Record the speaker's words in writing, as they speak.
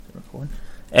Recording.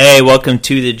 Hey, welcome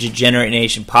to the Degenerate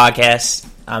Nation podcast.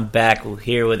 I'm back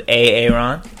here with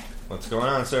Aaron. What's going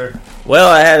on, sir? Well,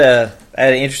 I had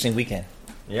an interesting weekend.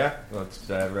 Yeah, let's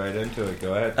dive right into it.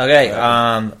 Go ahead. Okay,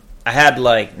 I had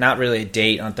not really a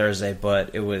date on Thursday,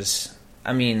 but it was,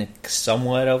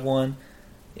 somewhat of one.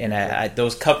 And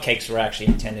those cupcakes were actually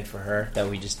intended for her that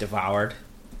we just devoured.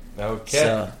 Okay.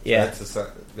 So, yeah.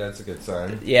 That's a good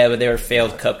sign. Yeah, but they were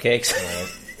failed cupcakes. All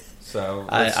right. So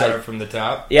let's start from the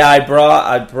top. Yeah, I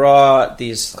brought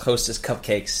these Hostess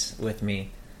cupcakes with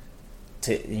me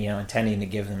to intending to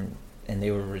give them, and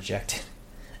they were rejected.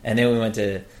 And then we went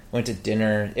to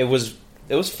dinner. It was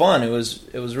fun. It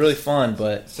was really fun.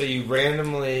 But so you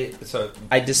randomly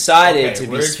I decided to be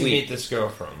where did sweet. you meet this girl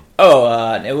from?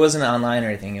 Oh, it wasn't online or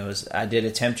anything. I did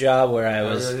a temp job where I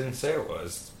was. I didn't say it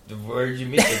was. Where did you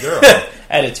meet the girl?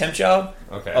 At a temp job.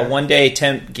 Okay. A 1-day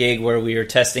temp gig where we were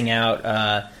testing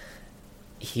out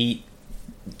heat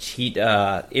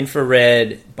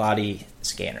infrared body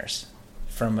scanners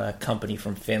from a company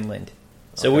from Finland.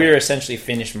 So we were essentially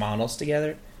finished models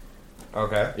together.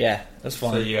 Okay. Yeah, it was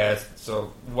fun. So you asked.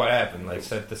 So what happened?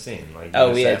 Set the scene.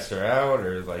 We asked her out,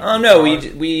 or Oh no,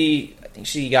 we. I think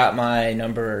she got my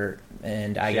number,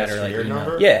 and I got her your email.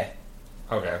 number. Yeah.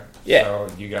 Okay. Yeah. So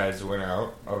you guys went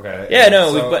out. Okay. Yeah.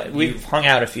 No, so we've hung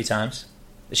out a few times.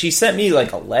 She sent me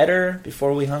a letter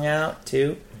before we hung out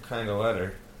too. What kind of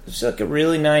letter? It was a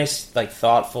really nice,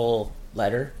 thoughtful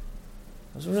letter.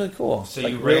 It was really cool. So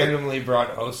you randomly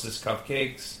brought Hostess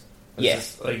cupcakes?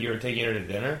 Yes. You were taking her to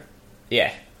dinner?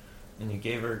 Yeah. And you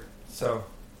gave her...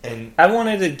 And I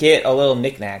wanted to get a little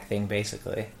knick-knack thing,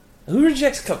 basically. Who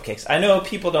rejects cupcakes? I know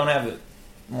people don't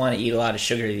want to eat a lot of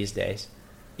sugar these days.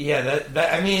 Yeah,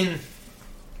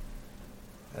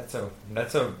 that's a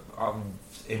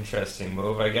interesting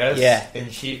move, I guess. Yeah. And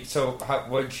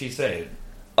what did she say?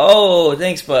 Oh,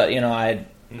 thanks, but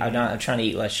I'm trying to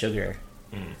eat less sugar.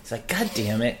 Mm. It's like, God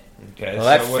damn it. Okay, well,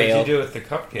 that so what failed. did you do with the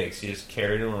cupcakes? You just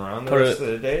carried them around the rest of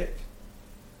the date?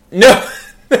 No.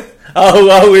 Oh,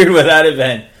 how weird would that have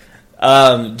been?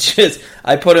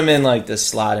 I put them in the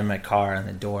slot in my car on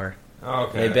the door. Oh,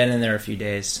 okay. They've been in there a few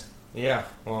days. Yeah,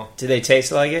 well... Did they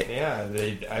taste like it? Yeah, Was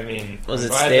I'm it glad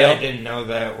stale? I didn't know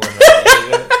that when I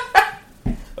ate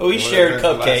it. We shared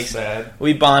cupcakes.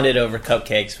 We bonded over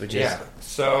cupcakes, which is...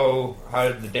 So, how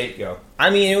did the date go?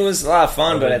 It was a lot of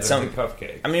fun, but at some...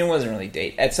 cupcake. it wasn't really a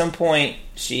date. At some point,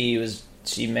 she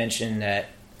mentioned that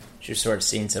she was sort of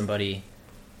seeing somebody,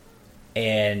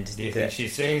 and... Do you think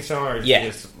she's seeing someone, or yeah. she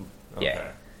just... Okay.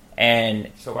 Yeah.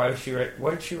 And... So what did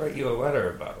she write you a letter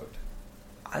about?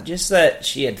 Just that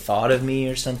she had thought of me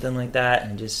or something like that,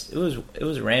 and it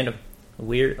was random.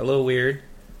 Weird, a little weird.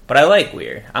 But I like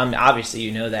weird. Obviously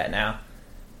you know that now.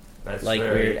 That's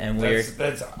weird and weird.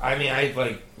 I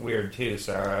like weird too,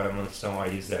 so I almost don't want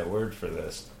to use that word for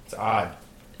this. It's odd.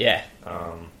 Yeah.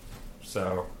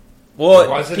 So.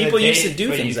 Well, people used to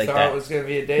do things like that. You thought it was going to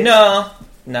be a date? No.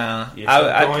 You're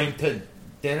going to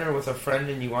dinner with a friend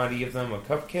and you want to give them a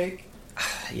cupcake?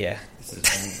 Yeah. This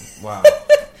is wow.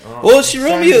 Well, she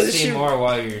wrote me. She more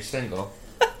while you're single.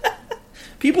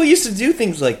 People used to do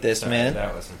things like this, Sorry, man.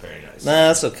 That wasn't very nice. Nah,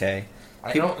 that's okay.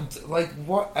 I don't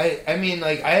what I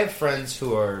have friends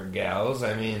who are gals.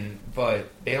 But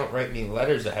they don't write me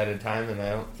letters ahead of time, and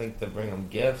I don't think they bring them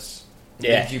gifts.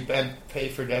 Yeah. Did you pay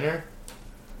for dinner?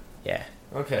 Yeah.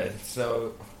 Okay,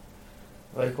 so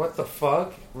what the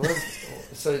fuck?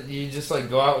 So you just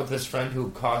go out with this friend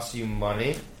who costs you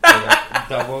money,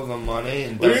 double the money,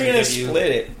 and we were gonna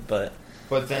split it, but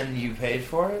then you paid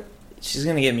for it. She's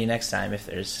gonna get me next time if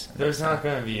there's. There's not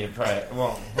gonna be a price.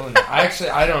 Well,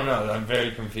 I don't know. I'm very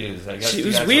confused. I guess she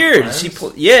was weird. She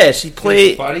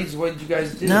played buddies. What did you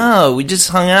guys do? No, we just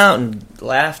hung out and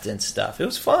laughed and stuff. It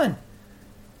was fun.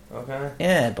 Okay.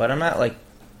 Yeah, but I'm not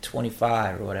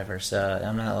 25 or whatever, so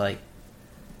I'm not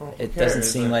Well, it doesn't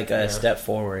seem like a step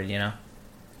forward,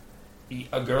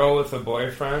 A girl with a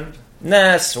boyfriend?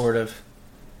 Nah, sort of.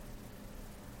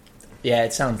 Yeah,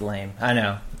 it sounds lame. I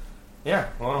know. Yeah,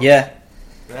 well... Yeah.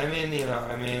 I've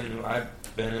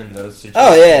been in those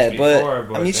situations before,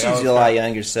 but she's a lot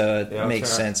younger, so it makes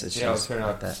sense that they all she's turn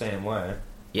out the that. same way.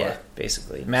 Yeah, but,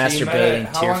 basically. So Masturbating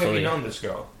how long have tearfully. you known this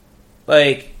girl?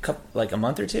 A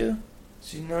month or two?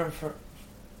 So you know her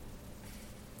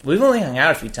We've only hung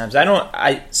out a few times.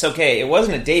 It's okay. It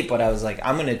wasn't a date, but I was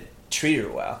I'm going to treat her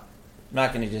well. I'm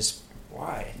not going to just...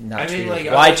 Why? Treat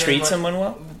her. Why treat someone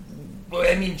well? Well,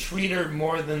 treat her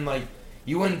more than,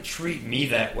 you wouldn't treat me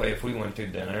that way if we went to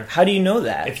dinner. How do you know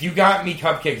that? If you got me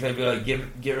cupcakes, I'd be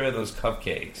get rid of those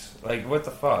cupcakes. What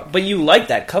the fuck? But you liked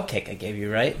that cupcake I gave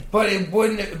you, right? But it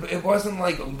wasn't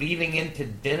leading into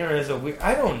dinner as a weird...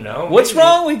 I don't know. What's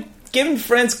wrong with giving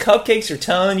friends cupcakes or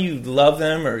telling you love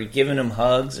them or giving them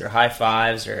hugs or high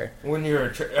fives or... When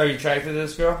are you attracted to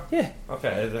this girl? Yeah.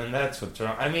 Okay, then that's what's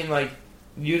wrong. I mean, like,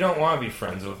 you don't want to be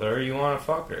friends with her. You want to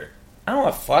fuck her. I don't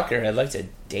want to fuck her. I'd like to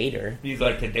date her. You'd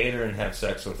like to date her and have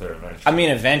sex with her eventually. I mean,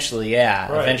 eventually,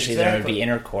 yeah. Right, eventually there would be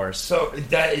intercourse. So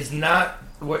that is not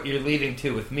what you're leading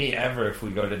to with me ever if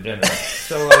we go to dinner.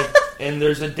 So, like, and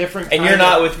there's a different kind and you're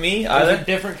not with me either? There's a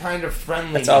different kind of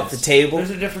friendliness. That's off the table?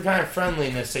 There's a different kind of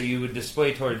friendliness that you would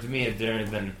display towards me at dinner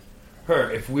than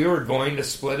her. If we were going to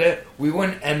split it, we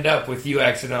wouldn't end up with you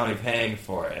accidentally paying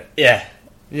for it. Yeah.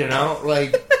 You know?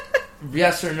 Like,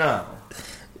 yes or no?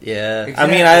 Yeah. Exactly.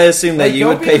 I mean, I assume that you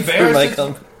would pay for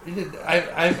my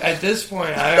at this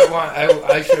point,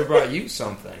 I should have brought you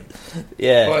something.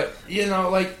 Yeah. But, you know,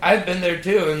 like, I've been there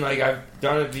too, and, like, I've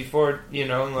done it before, you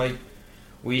know, and, like,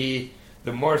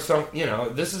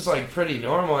 this is, like, pretty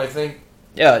normal, I think.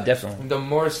 Yeah, definitely. The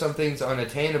more something's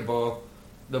unattainable,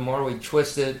 the more we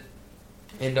twist it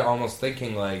into almost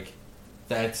thinking, like,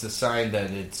 that's a sign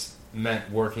that it's meant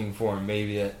working for him,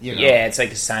 maybe, you know. Yeah, it's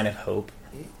like a sign of hope.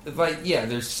 Like, yeah,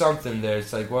 there's something there.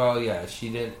 It's like, well, yeah, she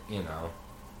didn't, you know,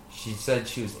 she said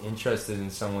she was interested in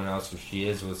someone else, or she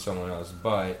is with someone else,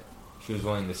 but she was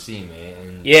willing to see me.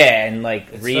 And yeah, and, like,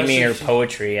 read me her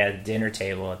poetry at a dinner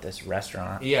table at this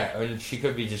restaurant. Yeah, and she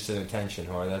could be just an attention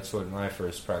whore. That's what my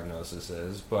first prognosis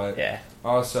is. But yeah.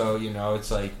 Also, you know,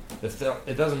 it's like,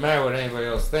 it doesn't matter what anybody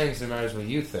else thinks, it matters what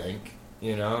you think,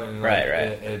 you know? And like,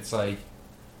 right. It's like,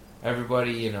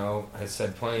 everybody, you know, has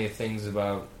said plenty of things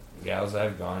about gals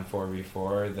I've gone for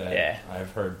before that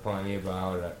I've heard plenty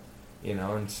about, you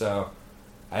know, and so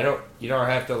you don't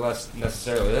have to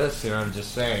necessarily listen. I'm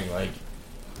just saying, like,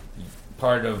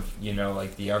 part of, you know,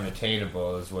 like, the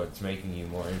unattainable is what's making you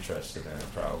more interested in it,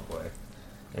 probably.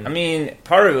 And I mean,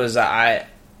 part of it was I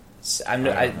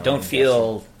don't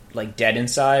feel like dead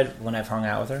inside when I've hung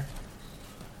out with her.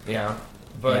 Yeah,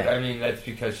 but I mean, that's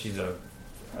because she's a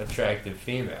attractive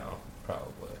female,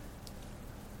 probably.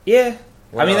 Yeah.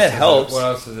 I mean, that helps. What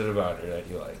else is it about her that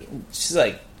you like? She's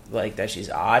like that she's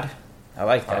odd. I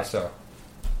like that. How so?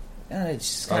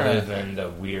 It's just Other than the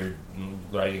weird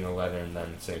writing a letter and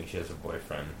then saying she has a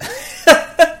boyfriend.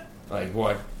 Like,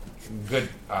 what? Good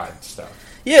odd stuff.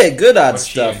 Yeah, good odd What's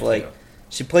stuff. She like,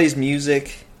 she plays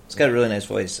music. She's got a really nice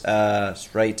voice.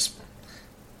 Writes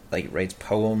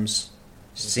poems.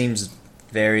 She seems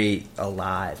very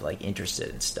alive, like, interested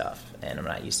in stuff. And I'm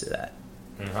not used to that.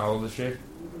 And how old is she?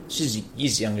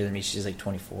 He's younger than me. She's like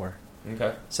 24.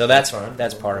 Okay. So that's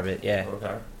part of it, yeah.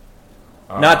 Okay.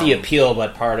 Not the appeal,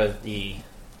 but part of the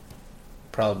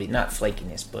probably not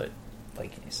flakiness, but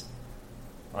flakiness.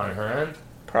 On her end?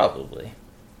 Probably.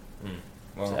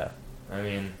 Well, so. I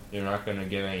mean, you're not going to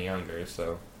get any younger,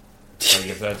 so like,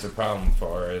 if that's a problem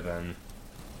for her, then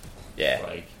yeah.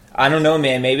 Like, I don't know,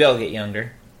 man. Maybe I'll get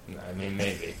younger. I mean,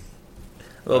 maybe.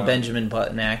 A little Benjamin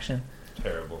Button action.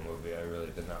 Terrible movie. I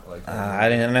really did not like that.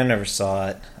 I never saw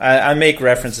it. I make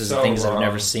references to things wrong. I've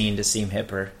never seen to seem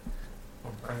hipper.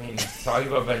 I mean, talking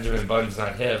about Benjamin Button's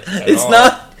not hip. It's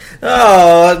not.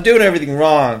 Oh, I'm doing everything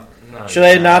wrong. No, should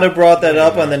I not have brought that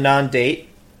up on the non-date?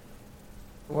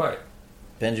 What?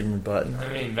 Benjamin Button.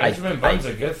 I mean, Benjamin Button's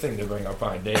a good thing to bring up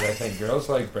on a date. I think girls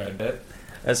like Brad Pitt.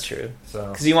 That's true.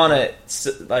 So, because you want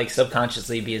to like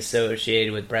subconsciously be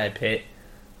associated with Brad Pitt.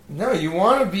 No, you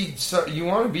want to be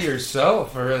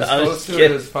yourself, or as close to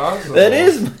it as possible. That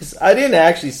is. I didn't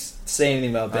actually say anything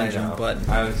about Benjamin Button,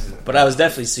 but I was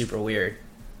definitely super weird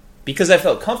because I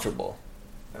felt comfortable.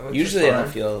 Usually, I don't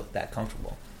feel that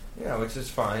comfortable. Yeah, which is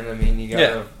fine. I mean, you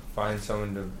gotta find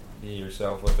someone to be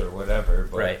yourself with or whatever.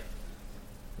 But, right.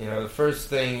 You know, the first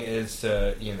thing is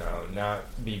to, you know, not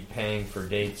be paying for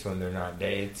dates when they're not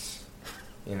dates.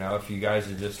 You know, if you guys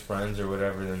are just friends or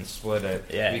whatever, then split it.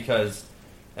 Yeah. Because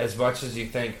as much as you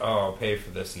think, oh, I'll pay for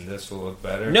this and this will look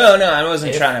better. No, I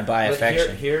wasn't trying to buy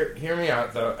affection. Hear me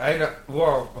out, though. I know.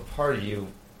 Well, a part of you.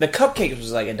 The cupcake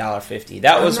was like $1.50.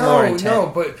 That was more intense.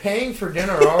 No, but paying for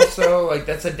dinner also, like,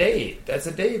 that's a date. That's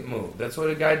a date move. That's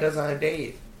what a guy does on a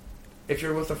date. If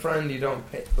you're with a friend, you don't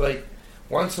pay. Like,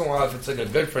 once in a while, if it's like a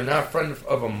good friend, not a friend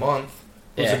of a month,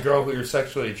 who's a girl who you're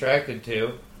sexually attracted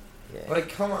to, like,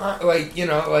 come on, like, you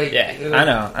know, like... Yeah,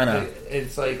 I know.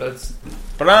 It's like, let's...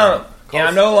 But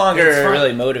I'm no longer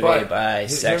really motivated by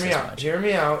sex as much. Hear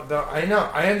me out, though. I know,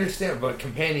 I understand, but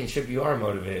companionship you are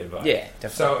motivated by. Yeah, definitely.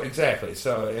 So, exactly.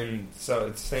 So it's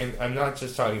the same... I'm not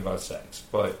just talking about sex,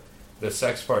 but the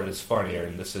sex part is funnier,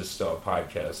 and this is still a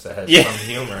podcast that has some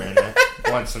humor in it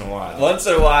once in a while. Once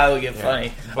in a while we get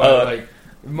funny. But, like,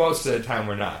 most of the time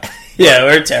we're not. Yeah,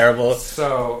 we're terrible.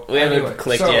 So we haven't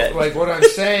clicked yet. yet. Like, what I'm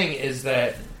saying is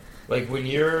that, Like when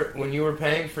you were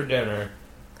paying for dinner,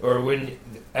 or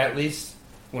at least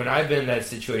when I've been in that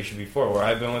situation before, where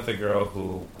I've been with a girl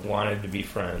who wanted to be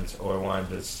friends or wanted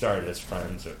to start as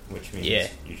friends, which means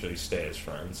usually stay as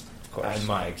friends, of course. In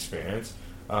my experience.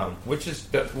 Which is,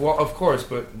 well, of course,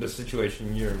 but the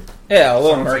situation you're... Yeah, a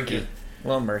little murky. A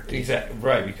little murky. Exactly,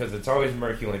 right, because it's always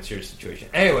murky when it's your situation.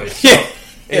 Anyways, so,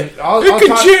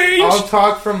 I'll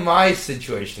talk from my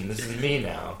situation. This is me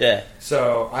now. Yeah.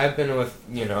 So, I've been with,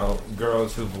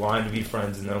 girls who've wanted to be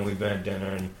friends, and then we've been at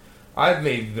dinner, and I've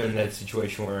maybe been in that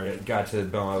situation where it got to the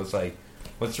bill, I was like,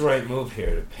 what's the right move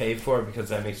here? To pay for it because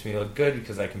that makes me look good,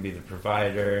 because I can be the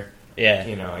provider... Yeah.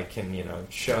 I can,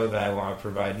 show that I want to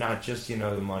provide not just, the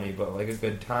money, but like a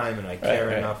good time, and I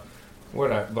care enough,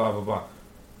 blah, blah, blah.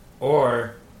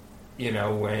 Or,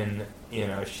 when,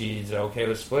 she's okay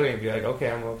with splitting it, be like,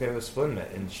 okay, I'm okay with splitting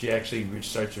it. And she actually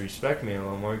starts to respect me a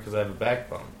little more because I have a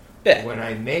backbone. Yeah. When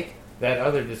I make that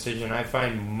other decision, I've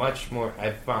found much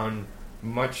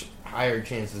higher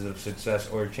chances of success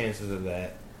or chances of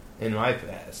that in my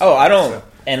past. Oh,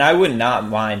 and I would not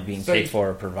mind being paid for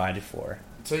or provided for.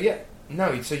 So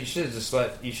so you should have just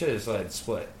let it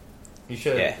split. You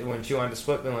should have, when she wanted to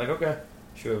split, been like, okay.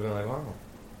 She would have been like, wow.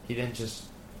 He didn't just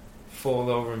fold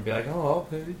over and be like, oh,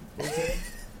 okay.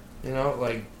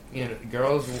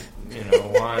 Girls,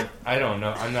 want, I don't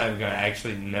know. I'm not even going to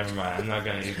actually, never mind. I'm not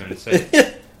going to even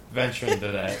say, venture into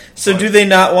that. So do they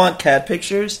not want cat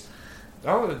pictures?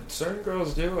 Oh, certain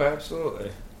girls do,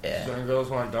 absolutely. Yeah. Certain girls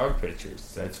want dog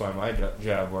pictures. That's why my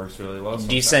job works really well sometimes.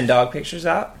 Do you send dog pictures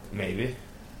out? Maybe.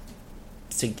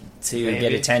 To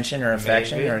get attention or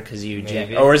affection, or because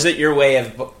Maybe. or is it your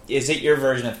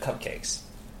version of cupcakes?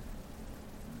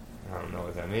 I don't know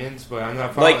what that means, but I'm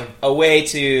not following. Like a way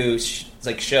to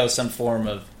show some form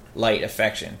of light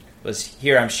affection.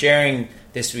 I'm sharing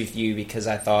this with you because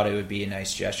I thought it would be a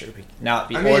nice gesture.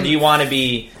 Or do you want to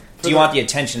be? Do you want the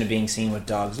attention of being seen with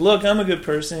dogs? Look, I'm a good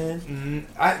person.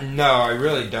 No, I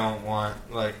really don't want.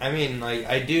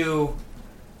 I do.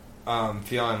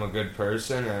 Feel I'm a good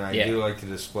person, and I do like to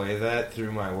display that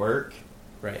through my work.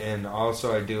 Right. And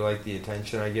also, I do like the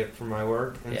attention I get from my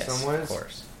work in some ways. Of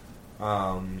course.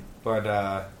 But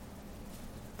I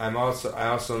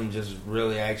also am just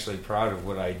really actually proud of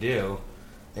what I do,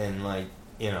 and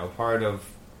part of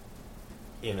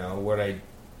what I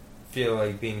feel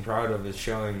like being proud of is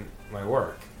showing my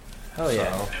work. Oh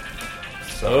yeah.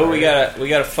 So we got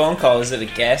a phone call. Is it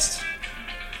a guest?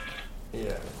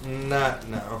 Yeah,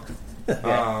 no.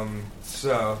 Okay.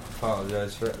 So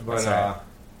apologize for it, but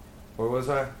where was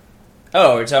I?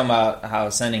 Oh, we're talking about how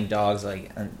sending dogs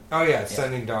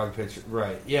sending dog pictures,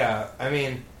 right? Yeah,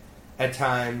 at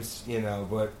times,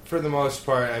 but for the most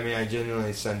part, I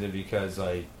genuinely send it because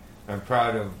I'm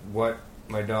proud of what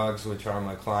my dogs, which are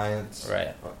my clients,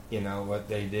 right? What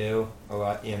they do a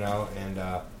lot, and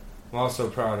I'm also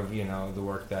proud of, the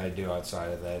work that I do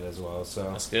outside of that as well. So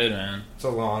that's good, man. It's a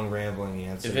long, rambling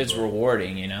answer. If it's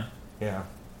rewarding, Yeah.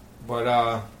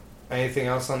 But, anything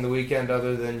else on the weekend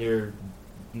other than your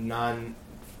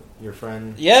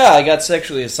friend? Yeah, I got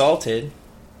sexually assaulted.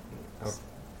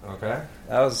 Okay.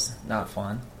 That was not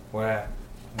fun. What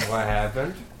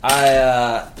happened?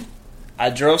 I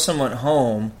drove someone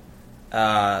home.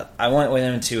 I went with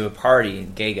him to a party,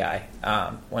 gay guy.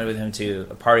 Went with him to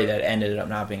a party that ended up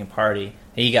not being a party.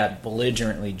 He got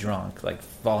belligerently drunk,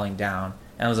 falling down.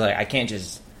 And I was like, I can't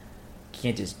just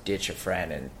ditch a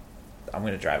friend and I'm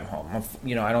going to drive him home.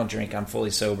 I don't drink. I'm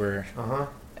fully sober. Uh-huh.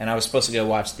 And I was supposed to go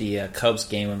watch the Cubs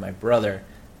game with my brother,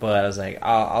 but I was like,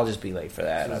 I'll just be late for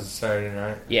that. This is Saturday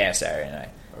night? Yeah, Saturday night.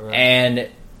 Okay.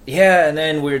 And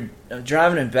then we're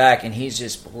driving him back, and he's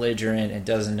just belligerent and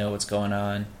doesn't know what's going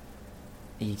on.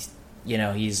 We're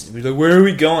like, where are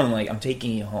we going? I'm like, I'm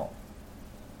taking you home.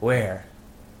 Where?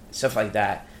 Stuff like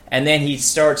that. And then he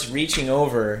starts reaching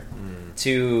over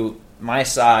to my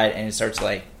side and starts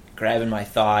grabbing my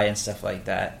thigh and stuff like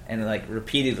that, and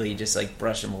repeatedly just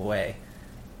brush him away.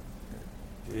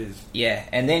 Jeez. Yeah,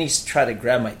 and then he's tried to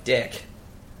grab my dick.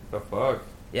 The fuck?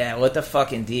 Yeah, what the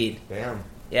fuck indeed. Damn.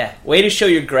 Yeah, way to show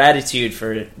your gratitude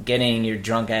for getting your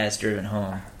drunk ass driven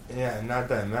home. Yeah, not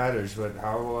that it matters, but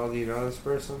how well do you know this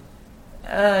person?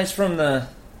 It's from the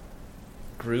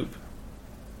group.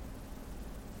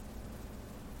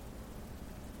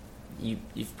 You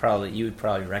would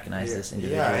probably recognize this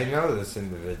individual. Yeah, I know this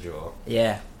individual.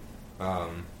 Yeah.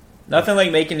 Nothing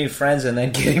like making new friends and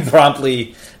then getting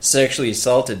promptly sexually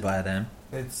assaulted by them.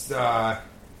 It's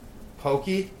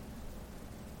Pokey?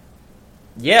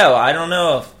 Yeah, well, I don't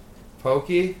know if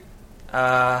Pokey?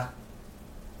 Yeah.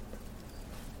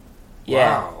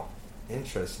 Wow.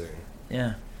 Interesting.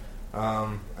 Yeah.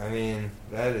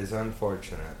 That is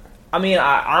unfortunate. I mean,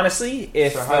 honestly,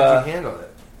 if... So how'd you handle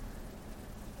it?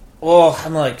 Well,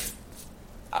 I'm like...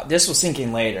 This was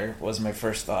thinking later, was my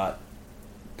first thought.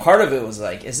 Part of it was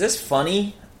like, is this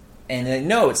funny? And like,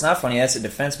 no, it's not funny. That's a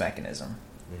defense mechanism.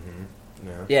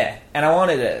 Mm-hmm. Yeah. And I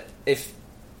wanted to... If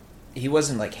he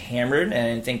wasn't, like, hammered, and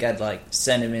I didn't think I'd, like,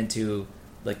 send him into,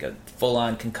 like, a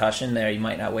full-on concussion there he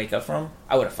might not wake up from,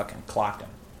 I would have fucking clocked him.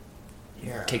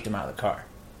 Yeah. Kicked him out of the car.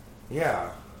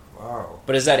 Yeah. Wow.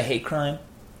 But is that a hate crime?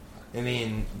 I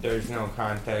mean, there's no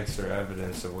context or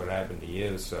evidence of what happened to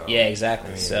you, so... Yeah,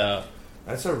 exactly. I mean, so...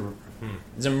 That's a...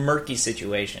 It's a murky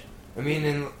situation. I mean,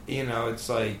 and, you know, it's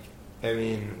like... I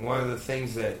mean, one of the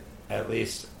things that at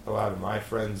least a lot of my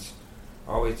friends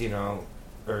always, you know...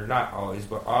 Or not always,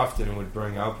 but often would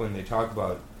bring up when they talk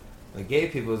about like gay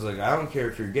people is like, I don't care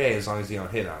if you're gay as long as you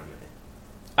don't hit on me.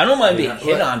 I don't mind being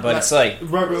hit on, but it's like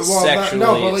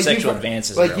sexual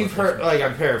advances. Like you've heard, like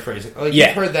I'm paraphrasing. Like you've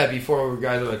heard that before, where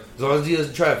guys are like, as long as he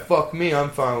doesn't try to fuck me,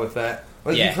 I'm fine with that.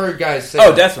 Like you've heard guys say,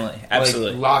 oh, definitely,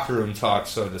 absolutely, like locker room talk,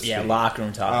 so to speak. Yeah, locker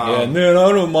room talk. Yeah, man,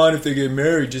 I don't mind if they get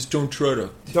married. Just don't try to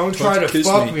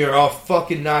fuck me, or I'll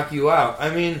fucking knock you out. I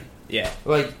mean. Yeah,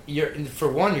 like you're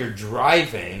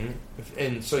driving,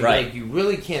 and so like you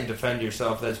really can't defend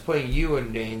yourself. That's putting you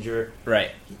in danger.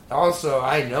 Right. Also,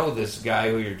 I know this guy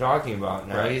who you're talking about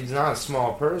now. Right. He's not a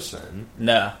small person.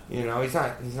 No, you know he's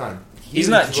not. He's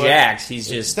not jacked. He's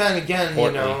just. Then again,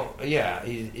 portly. You know, yeah.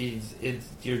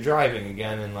 You're driving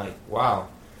again, and like, wow.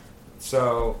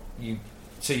 So you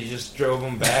just drove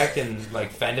him back and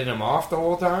like fended him off the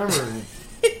whole time, or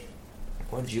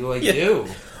what'd you do?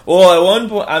 Well, at one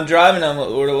point, I'm driving,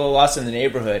 we're a little lost in the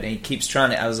neighborhood, and he keeps trying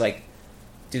to, I was like,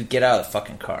 dude, get out of the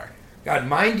fucking car. God,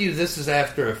 mind you, this is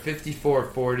after a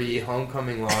 54-40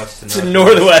 homecoming loss to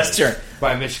Northwestern.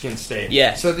 By Michigan State.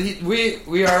 Yeah. So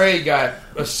we already got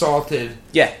assaulted.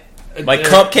 Yeah. My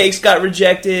cupcakes got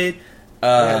rejected.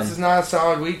 This is not a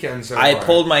solid weekend so I far.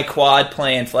 pulled my quad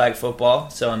playing flag football,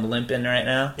 so I'm limping right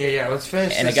now. Yeah, let's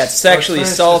finish and this. I got sexually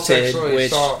assaulted,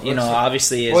 which, you know,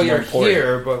 obviously is more important. Well, you're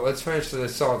here, but let's finish the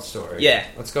assault story. Yeah.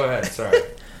 Let's go ahead, sorry.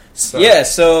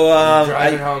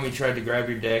 Driving home, he tried to grab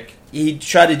your dick. He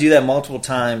tried to do that multiple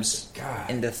times. God.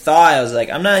 And the thigh, I was like,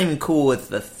 I'm not even cool with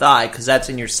the thigh, because that's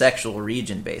in your sexual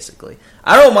region, basically.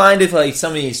 I don't mind if, like,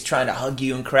 somebody's trying to hug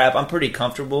you and crap. I'm pretty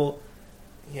comfortable.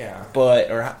 Yeah.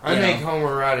 But, I make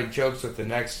homoerotic jokes with the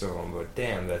next to them, but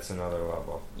damn, that's another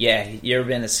level. Yeah, you ever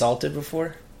been assaulted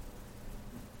before?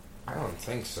 I don't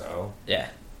think so. Yeah.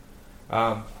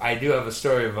 I do have a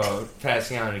story about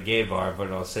passing out in a gay bar, but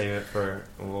we'll save it for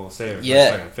a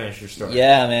second. Finish your story.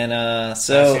 Yeah, man.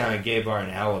 Passing out in a gay bar in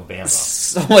Alabama.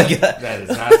 Oh my god. That is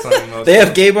not something most They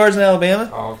have gay bars in Alabama?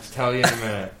 I'll tell you in a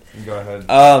minute. Go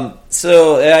ahead.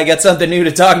 So I got something new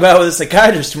to talk about with a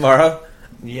psychiatrist tomorrow.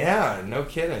 Yeah, no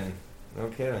kidding.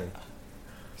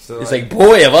 So he's like,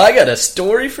 boy, have I got a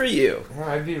story for you.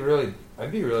 Yeah, I'd be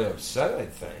really upset, I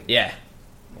think. Yeah.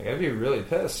 Like, I'd be really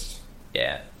pissed.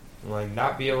 Yeah. Like,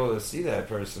 not be able to see that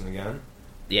person again.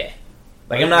 Yeah.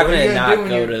 Like, I'm not going to not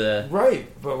go to the... Right,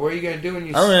 but what are you going to do when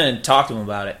you... I'm going to talk to him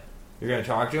about it. You're going to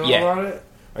talk to him about it?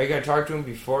 Are you going to talk to him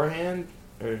beforehand?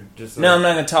 Or just No, I'm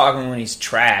not going to talk to him when he's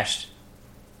trashed.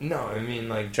 No, I mean,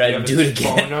 like... Try to do it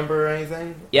again. Phone number or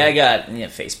anything? Yeah, I got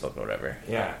Facebook or whatever.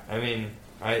 Yeah, I mean,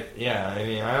 I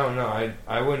don't know.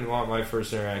 I wouldn't want my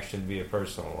first interaction to be a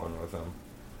personal one with him.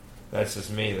 That's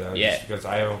just me, though. Yeah. Just because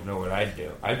I don't know what I'd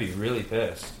do. I'd be really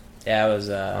pissed. Yeah, I was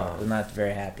not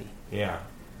very happy. Yeah.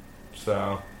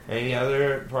 So, any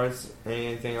other parts,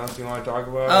 anything else you want to talk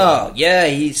about? Oh, yeah,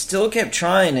 he still kept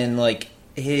trying, and, like,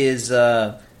 his,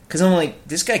 because I'm like,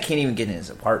 this guy can't even get in his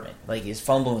apartment. Like, he's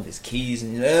fumbling with his keys,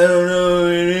 and he's like, I don't know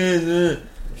what it is.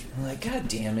 I'm like, God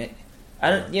damn it. I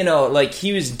don't, like,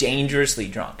 he was dangerously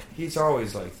drunk. He's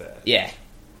always like that. Yeah.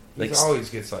 He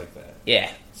always gets like that.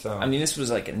 Yeah. So, I mean, this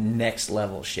was, like, a next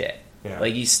level shit. Yeah.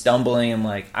 Like, he's stumbling. I'm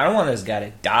like, I don't want this guy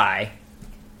to die.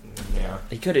 Yeah.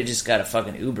 He could have just got a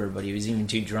fucking Uber, but he was even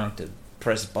too drunk to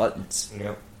press buttons.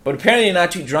 Yep. But apparently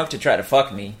not too drunk to try to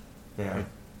fuck me. Yeah.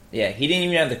 Yeah, he didn't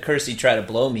even have the courtesy to try to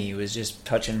blow me. He was just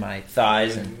touching my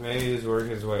thighs. Maybe he was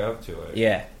working his way up to it.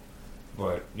 Yeah.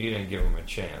 But you didn't give him a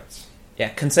chance. Yeah,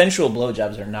 consensual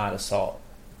blowjobs are not assault.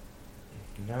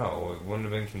 No, it wouldn't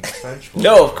have been consensual.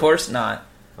 No, of course not.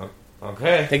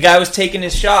 Okay. The guy was taking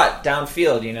his shot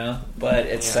downfield, but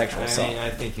it's sexual assault. I mean,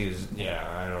 I think he was,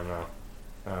 I don't know.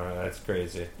 That's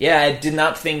crazy. Yeah, I did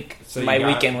not think my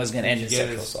weekend was going to end in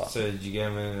sexual assault. So did you get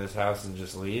him into his house and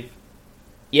just leave?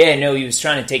 Yeah, no, he was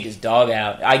trying to take his dog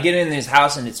out. I get in his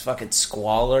house and it's fucking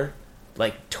squalor.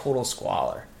 Like, total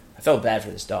squalor. I felt bad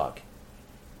for this dog.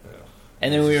 Ugh.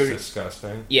 And then we were...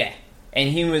 disgusting. Yeah.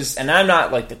 And and I'm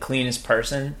not like the cleanest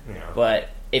person, Yeah. but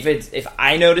if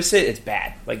I notice it, it's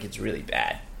bad. Like it's really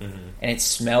bad, and it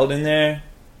smelled in there.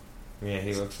 Yeah,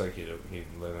 he looks like he'd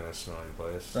live in a smelly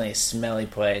place. Like a smelly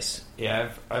place.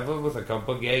 Yeah, I've lived with a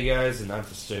couple gay guys, and not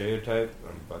the stereotype,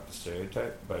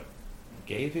 but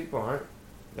gay people aren't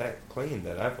that clean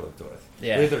that I've lived with.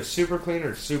 Yeah. They're either super clean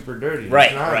or super dirty.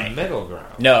 Right, There's not right. a middle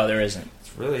ground. No, there isn't.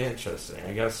 It's really interesting.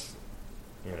 I guess,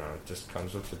 it just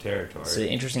comes with the territory. It's an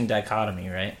interesting dichotomy,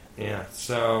 right? Yeah,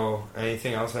 so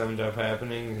anything else ended up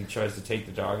happening? He tries to take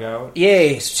the dog out? Yeah,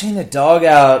 he's taking the dog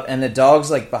out, and the dog's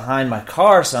like behind my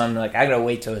car, so I'm like, I gotta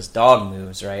wait till his dog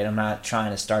moves, right? I'm not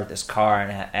trying to start this car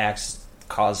and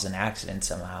cause an accident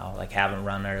somehow, like have him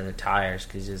run under the tires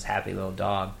because he's a happy little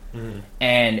dog. Mm-hmm.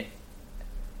 And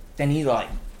then he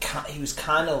was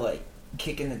kind of like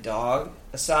kicking the dog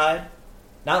aside,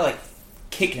 not like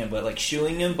kicking him, but like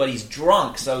shooing him. But he's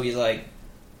drunk, so he's like,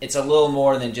 it's a little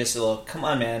more than just a little. Come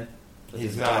on, man.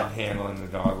 He's not handling the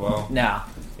dog well. No.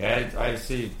 Yeah, I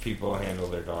see people handle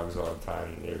their dogs all the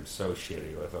time. And they're so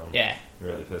shitty with them. Yeah. It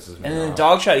really pisses me off. And then the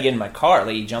dog tried to get in my car.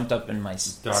 Like he jumped up in my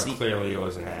Dog seat. clearly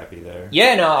wasn't happy there.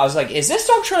 Yeah, no. I was like, is this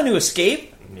dog trying to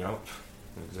escape? Yep.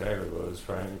 Exactly what it was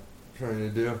trying to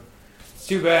do. It's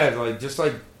too bad. Like just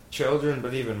like children,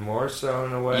 but even more so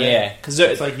in a way. Yeah, because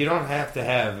it's like you don't have to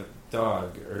have a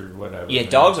dog or whatever. Yeah,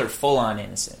 dogs are full on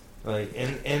innocent. Like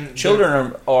and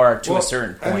children are to a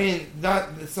certain point. I mean,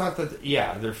 it's not that.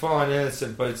 Yeah, they're full on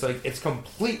innocent, but it's like it's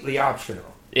completely optional.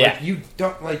 Yeah, like, you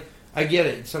don't like. I get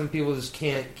it. Some people just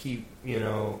can't keep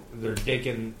their dick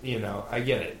in. I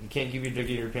get it. You can't keep your dick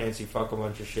in your pants. You fuck a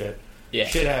bunch of shit. Yeah,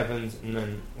 shit happens, and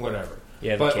then whatever.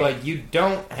 Yeah, but like you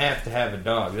don't have to have a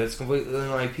dog. That's completely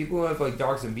like people who have like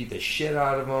dogs and beat the shit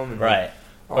out of them, and, right?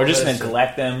 Like, or just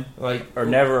neglect them, like or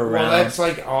never around. Well, that's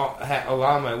like a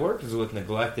lot of my work is with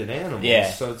neglected animals. Yeah.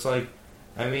 So it's like,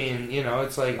 I mean,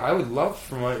 it's like I would love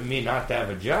for me not to have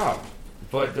a job,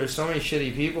 but there's so many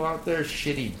shitty people out there,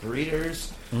 shitty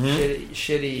breeders,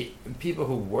 shitty people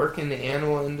who work in the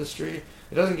animal industry.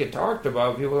 It doesn't get talked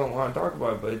about. People don't want to talk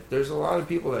about it, but there's a lot of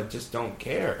people that just don't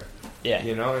care. Yeah,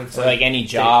 and it's like any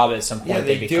job at some point. Yeah,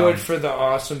 they do it for the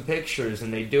awesome pictures,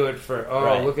 and they do it for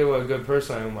look at what a good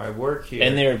person I am. I work here,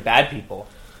 and they're bad people.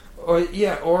 Or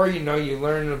you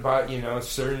learn about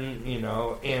certain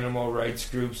animal rights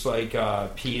groups like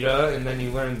PETA, and then you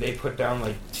learn they put down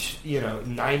like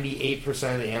 98%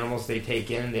 of the animals they take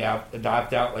in, and they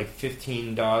adopt out like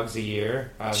 15 dogs a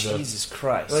year. Jesus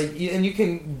Christ! Like, and you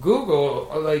can Google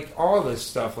like all this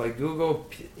stuff. Like Google,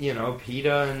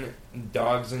 PETA and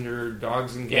dogs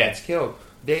and cats killed.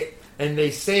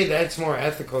 They say that's more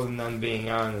ethical than them being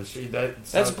on the street.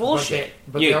 That's bullshit.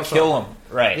 But you they also, kill them,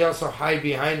 right? They also hide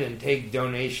behind it and take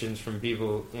donations from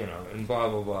people, and blah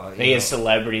blah blah. They get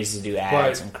celebrities to do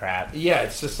ads and crap. Yeah,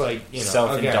 it's just like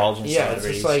self-indulgent. Yeah, celebrities.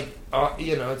 it's just like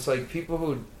it's like people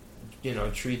who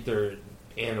treat their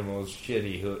animals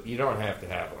shitty. Who you don't have to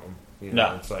have them.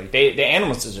 No, it's like the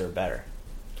animals deserve better.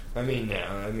 So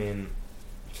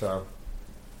so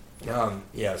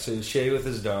he's shitty with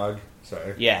his dog.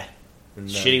 Sorry. Yeah.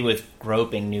 Shitty with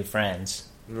groping new friends.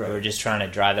 Right. We were just trying to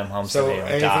drive them home so they don't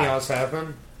die. So anything else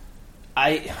happen?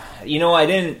 I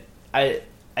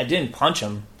didn't punch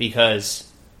him because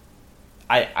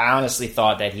I honestly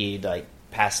thought that he'd like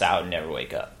pass out and never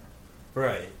wake up.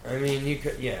 Right. I mean, you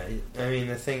could. Yeah. I mean,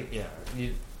 the thing. Yeah.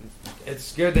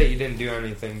 It's good that you didn't do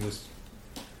anything just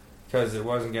because it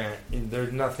wasn't gonna.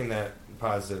 There's nothing that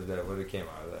positive that would have came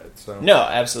out of that. So no,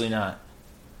 absolutely not.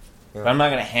 Yeah. But I'm not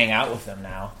going to hang out with him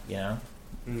now,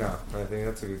 No, I think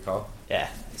that's a good call. Yeah,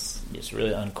 it's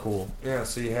really uncool. Yeah,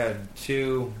 so you had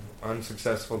 2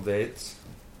 unsuccessful dates.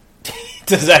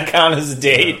 Does that count as a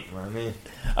date? Yeah,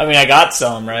 I mean, I got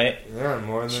some, right? Yeah,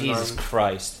 more than Jesus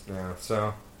Christ. Yeah,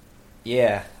 so.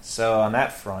 Yeah, so on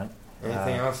that front.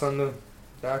 Anything else on the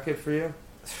docket for you?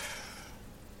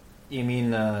 You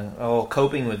mean,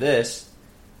 coping with this?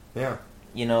 Yeah.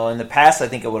 In the past, I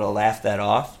think I would have laughed that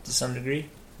off to some degree.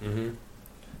 Mm-hmm.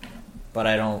 But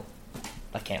I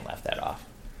can't laugh that off.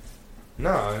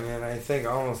 No, I mean, I think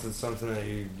almost it's something that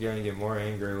you're going to get more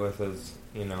angry with as,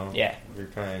 yeah. You're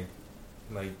kind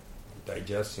of, like,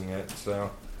 digesting it,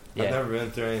 so. Yeah. I've never been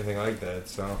through anything like that,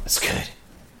 so. That's good.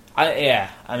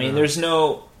 I mean, there's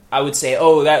no, I would say,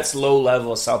 that's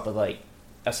low-level assault, but, like,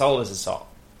 assault is assault.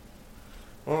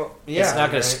 Well, yeah. It's not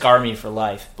going to scar me for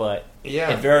life, but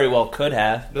it very well could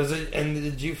have. Does it? And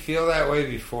did you feel that way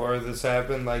before this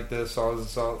happened, like the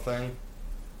assault thing?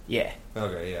 Yeah.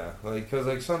 Okay, yeah. Like, because,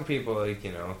 like, some people, like,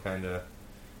 kind of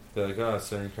feel like,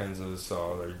 certain kinds of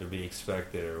assault are to be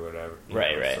expected or whatever.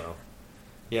 Right. So,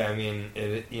 Yeah, I mean,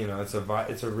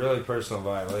 it's a really personal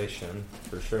violation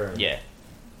for sure. Yeah.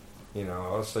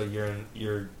 Also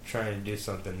you're trying to do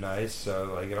something nice,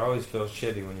 so like it always feels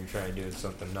shitty when you're trying to do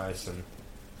something nice and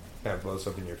kind of blows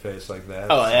up in your face like that.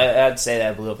 Oh, so. I'd say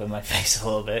that blew up in my face a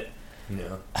little bit.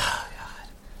 Yeah. Oh God.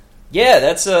 Yeah,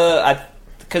 that's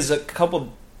because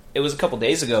it was a couple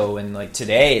days ago, and like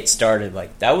today it started.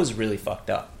 Like that was really fucked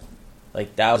up.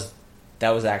 Like that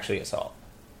was actually assault.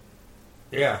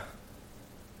 Yeah.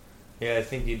 Yeah, I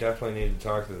think you definitely need to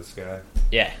talk to this guy.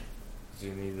 Yeah.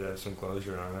 You need to have some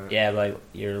closure on it. Yeah, like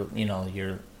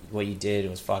what you did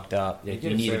was fucked up. You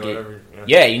need to get whatever,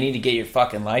 you need to get your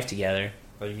fucking life together.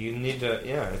 Like you need to,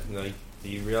 like do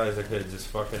you realize I could have just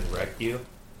fucking wrecked you?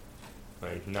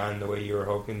 Like not in the way you were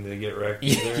hoping to get wrecked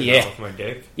either. Yeah, with my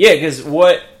dick. Yeah, because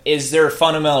what is there a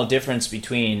fundamental difference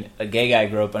between a gay guy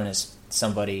groping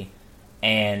somebody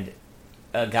and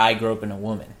a guy groping a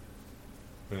woman?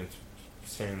 I mean, it's the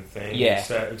same thing. Yeah,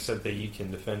 except that you can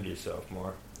defend yourself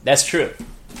more. That's true.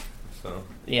 So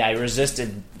yeah, I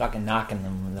resisted fucking knocking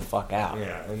them the fuck out.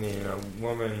 Yeah, I mean, a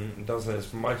woman doesn't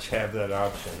as much have that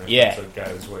option. Yeah, a guy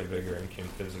who's way bigger and can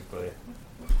physically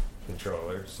control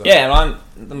her. So. Yeah, and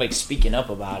I'm like speaking up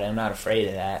about it. I'm not afraid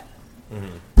of that.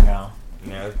 Mm-hmm.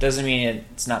 Yeah, it doesn't mean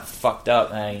it's not fucked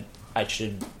up. And I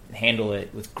should handle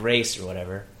it with grace or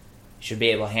whatever. You should be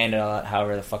able to handle it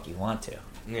however the fuck you want to.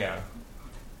 Yeah.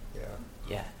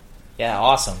 Yeah.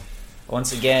 Awesome.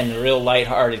 Once again, a real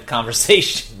lighthearted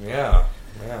conversation. Yeah,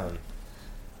 man.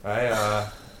 Yeah,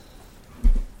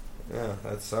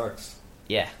 that sucks.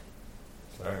 Yeah.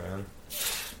 Sorry, man.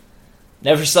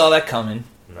 Never saw that coming.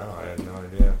 No, I had no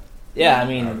idea. Yeah, I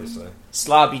mean, obviously.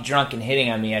 Sloppy drunk and hitting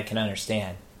on me, I can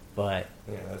understand. But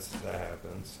yeah, that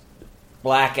happens.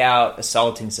 Blackout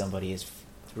assaulting somebody is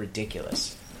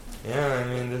ridiculous. Yeah, I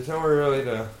mean, there's nowhere really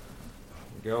to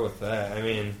go with that. I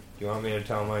mean, do you want me to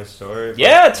tell my story?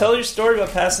 Yeah, tell your story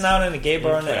about passing out in a gay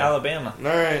bar in Alabama. All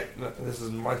right, this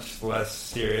is much less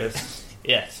serious.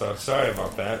 Yeah. So sorry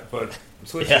about that, but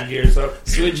switching gears up.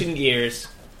 Switching gears.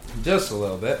 Just a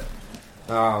little bit.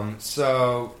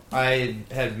 So I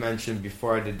had mentioned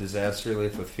before I did disaster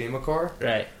relief with FEMA Corps.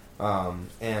 Right.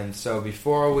 And so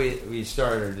before we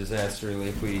started our disaster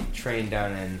relief, we trained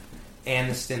down in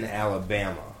Anniston,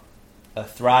 Alabama. A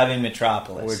thriving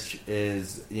metropolis. Which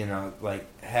is,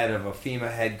 like head of a FEMA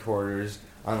headquarters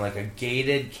on like a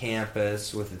gated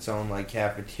campus with its own like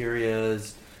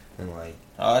cafeterias and like...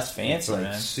 Oh, that's fancy, like,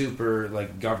 man. Super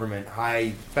like government,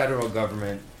 high federal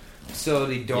government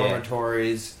facility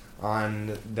dormitories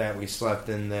on that we slept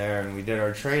in there and we did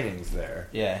our trainings there.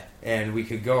 Yeah. And we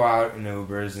could go out in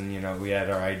Ubers and, we had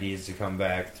our IDs to come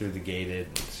back through the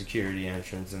gated security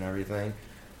entrance and everything.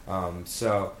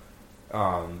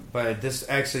 But this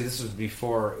was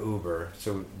before Uber,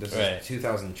 so this is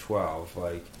 2012.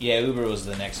 Like, yeah, Uber was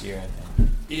the next year, I think.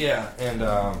 Yeah, and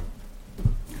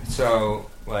so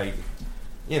like,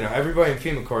 everybody in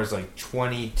FEMA Corps is like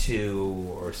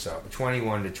 22 or so,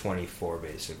 21 to 24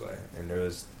 basically, and there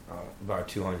was about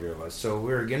 200 of us. So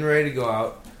we were getting ready to go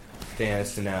out to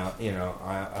Anniston, out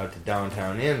to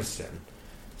downtown Anniston.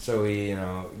 So we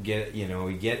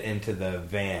get into the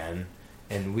van,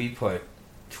 and we put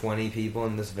 20 people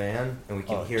in this van, and we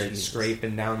can hear it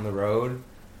scraping down the road,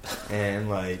 and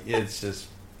like it's just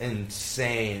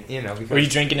insane, because... Were you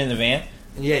drinking in the van?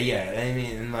 Yeah. I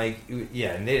mean, and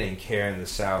and they didn't care in the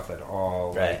South at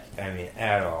all. Right. Like, I mean,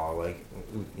 at all. Like,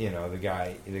 the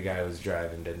guy who was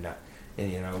driving did not.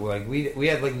 And like we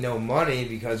had like no money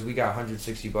because we got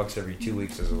 $160 every 2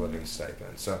 weeks as a living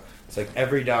stipend. So it's like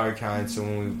every dollar counts. So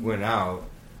when we went out,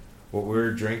 what we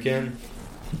were drinking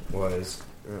was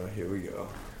here we go.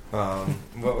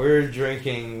 What we were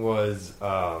drinking was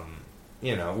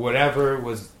whatever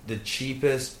was the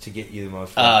cheapest to get you the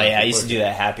most. Oh yeah, I used to do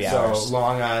that happy hours. So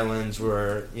Long Island's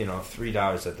were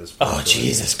 $3 at this point. Oh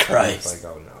Jesus Christ! It's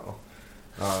like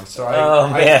no. So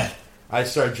I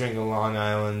started drinking Long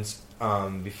Island's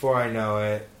before I know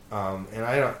it, and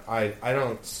I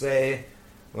don't say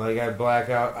like I black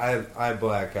out. I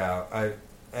black out. I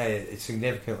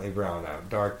significantly brown out,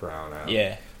 dark brown out.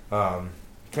 Yeah.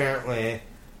 Apparently,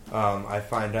 I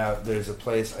find out there's a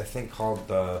place I think called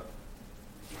the.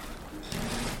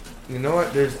 You know what?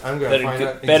 I'm going to find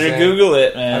out. Better Google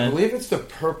it, man. I believe it's the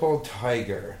Purple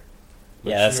Tiger.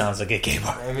 Yeah, that sounds like a gay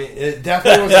bar. I mean, it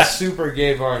definitely was a super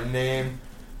gay bar name.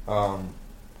 Let's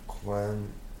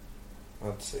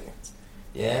see.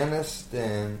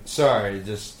 Anniston. Sorry,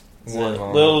 just one moment.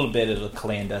 A little bit of a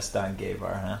clandestine gay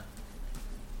bar, huh?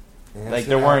 Anniston, like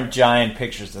there weren't giant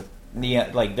pictures of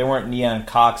neon, like there weren't neon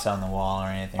cocks on the wall or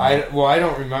anything. I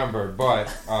don't remember,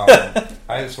 but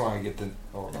I just want to get the.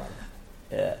 Hold on.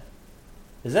 Yeah.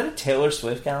 Is that a Taylor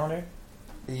Swift calendar?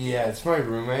 Yeah, it's my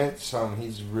roommate.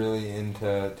 He's really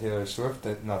into Taylor Swift.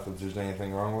 Not that there's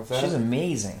anything wrong with that. She's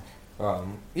amazing.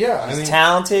 Yeah, she's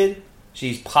talented.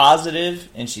 She's positive,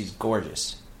 and she's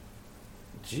gorgeous.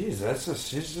 Jeez,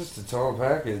 she's just a total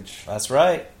package. That's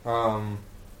right. For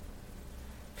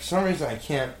some reason, I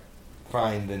can't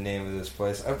find the name of this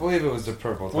place. I believe it was the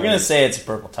Purple Tiger. We're going to say it's a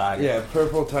Purple Tiger. Yeah,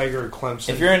 Purple Tiger Clemson.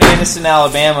 If you're in Anniston,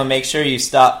 Alabama, make sure you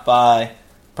stop by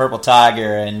Purple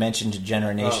Tiger and mention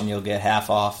Degenerate Nation. You'll get half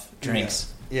off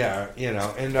drinks. Yeah,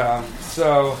 and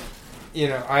so,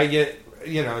 I get,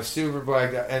 super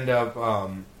black. I end up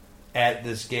at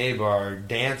this gay bar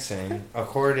dancing,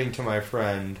 according to my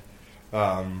friend,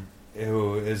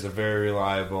 who is a very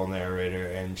reliable narrator,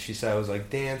 and she said I was like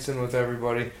dancing with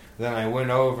everybody. Then I went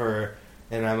over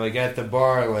and I'm like at the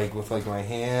bar, like with like my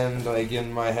hand like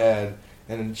in my head,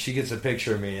 and she gets a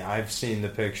picture of me. I've seen the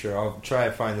picture. I'll try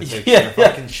to find the picture. If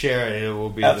I can share it, it will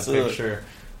be the picture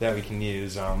that we can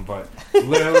use. But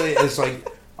literally, it's like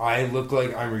I look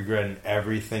like I'm regretting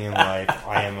everything in life.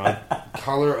 I am a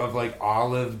color of like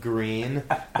olive green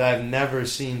that I've never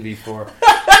seen before.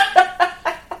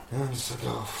 And I'm just like,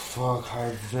 oh fuck,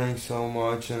 I drank so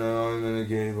much and now I'm in a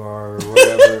gay bar or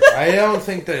whatever. I don't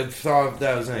think the thought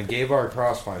that I was in a gay bar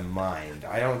crossed my mind.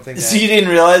 I don't think that... So you didn't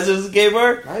realize it was a gay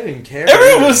bar? I didn't care.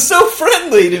 Everyone was so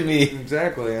friendly to me.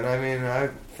 Exactly, and I mean, I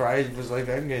was like,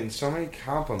 I'm getting so many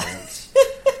compliments.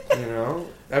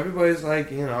 Everybody's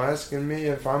like, asking me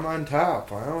if I'm on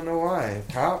top. I don't know why.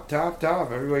 Top.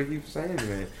 Everybody keeps saying to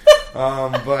me.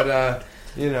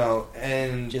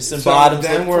 And just some bottoms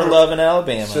look for love in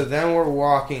Alabama. So then we're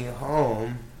walking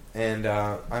home, and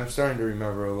I'm starting to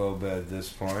remember a little bit at this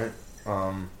point.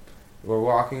 We're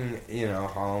walking,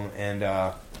 home,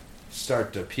 and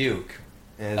start to puke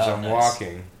as I'm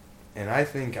walking, and I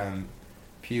think I'm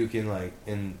puking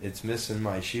and it's missing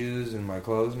my shoes and my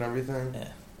clothes and everything. Yeah.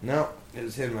 No, it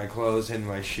was hitting my clothes, hitting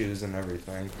my shoes and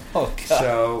everything. Oh God!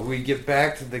 So we get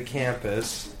back to the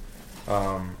campus.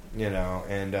 We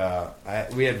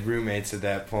had roommates at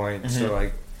that point,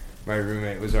 so my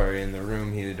roommate was already in the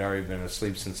room. He had already been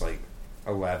asleep since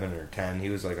 11 or 10. He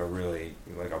was a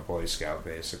Boy Scout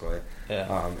basically.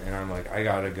 Yeah. And I'm like, I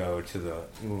gotta go to the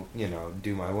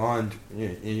do my laundry.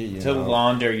 To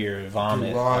launder your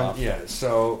vomit. Yeah.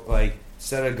 So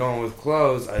instead of going with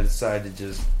clothes, I decided to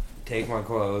just take my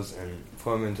clothes and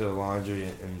put them into the laundry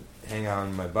and hang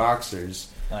on my boxers.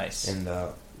 Nice. In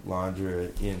the laundry,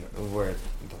 where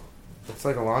it's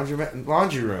like a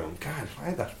laundry room. God,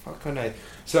 why the fuck couldn't I?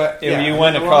 So you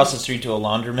went across the street to a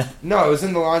laundromat. No, it was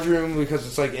in the laundry room because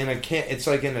it's in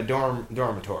a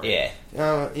dormitory. Yeah.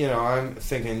 I'm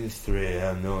thinking it's 3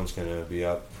 a.m. No one's gonna be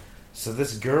up. So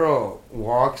this girl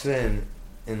walks in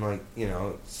and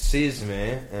sees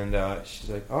me and she's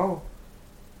like, oh,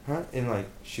 huh? And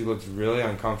she looks really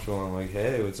uncomfortable. I'm like,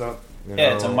 hey, what's up?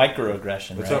 It's a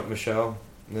microaggression. What's up, Michelle?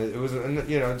 It was,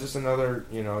 just another,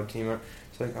 team.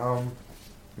 It's like,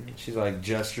 she's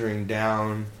gesturing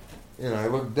down. I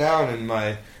look down and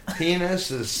my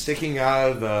penis is sticking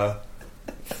out of the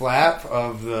flap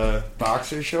of the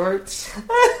boxer shorts.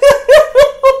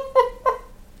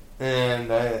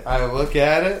 And I look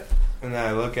at it, and then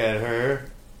I look at her,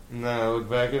 and then I look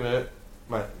back at it,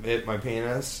 my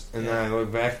penis, and then I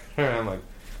look back at her, and I'm like,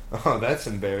 oh, that's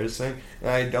embarrassing. And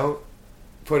I don't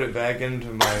put it back into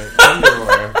my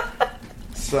underwear.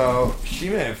 So she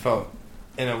may have felt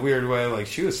in a weird way like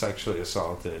she was sexually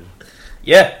assaulted.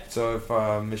 Yeah. So if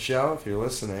Michelle, if you're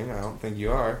listening, I don't think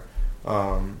you are.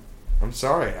 I'm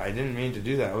sorry. I didn't mean to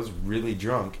do that. I was really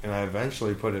drunk, and I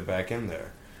eventually put it back in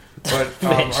there. But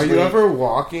are you ever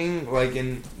walking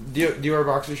in? Do you wear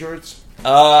boxer shorts?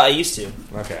 I used to.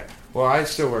 Okay. Well, I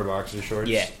still wear boxer shorts.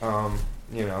 Yeah. And,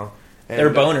 they're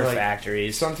boner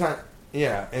factories. Sometimes.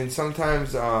 Yeah, and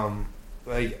sometimes, while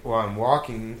I'm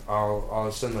walking, I'll all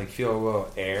of a sudden, feel a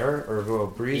little air or a little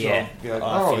breeze. Yeah.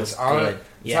 I'll be like, it's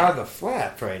out of the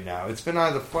flap right now. It's been out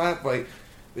of the flap,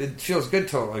 it feels good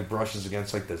till it brushes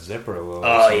against, the zipper a little.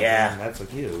 Oh, yeah. And that's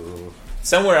ew.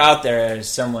 Somewhere out there is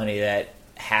somebody that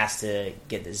has to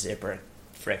get the zipper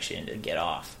friction to get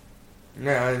off.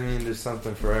 Yeah, I mean, there's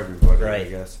something for everybody, right. I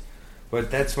guess.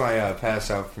 But that's my pass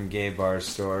out from gay bar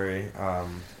story.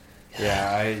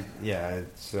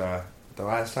 It's the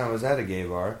last time I was at a gay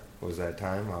bar was that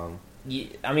time.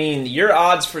 I mean, your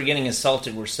odds for getting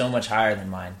assaulted were so much higher than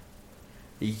mine.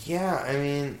 Yeah, I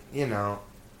mean,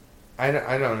 I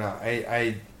don't know.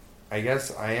 I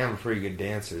guess I am a pretty good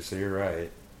dancer, so you're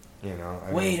right.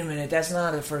 Wait a minute, that's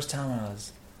not the first time I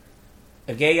was.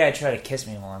 A gay guy tried to kiss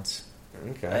me once.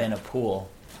 Okay. In a pool.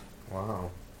 Wow.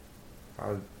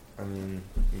 Do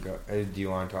you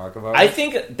want to talk about it? I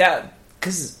think that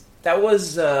because that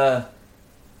was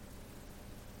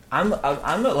I'm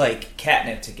like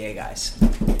catnip to gay guys.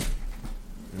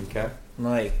 Okay. I'm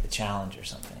like a challenge or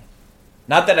something.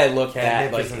 Not that I look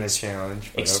that like isn't a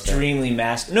challenge, but extremely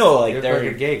masculine. No, like you're they're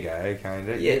like a gay guy, kind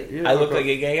of. Yeah, I look like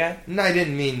a gay guy. No, I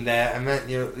didn't mean that. I meant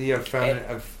you have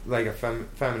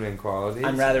feminine qualities.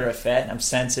 I'm rather effete. I'm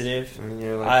sensitive. I mean,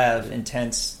 you're like, I have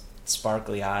intense,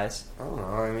 sparkly eyes. I don't know.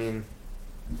 I mean,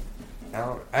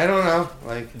 I don't know.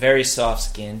 Like very soft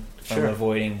skin from sure.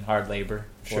 avoiding hard labor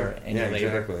or any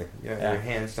labor. Exactly. Yeah, your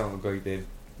hands don't look like they,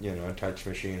 touch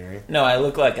machinery. No, I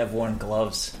look like I've worn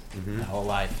gloves my whole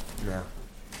life. No.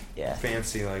 Yeah.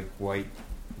 Fancy, like, white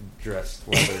dressed.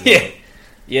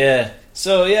 Yeah.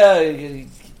 So, yeah,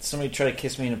 somebody tried to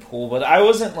kiss me in a pool, but I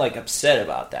wasn't, like, upset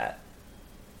about that.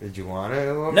 Did you want it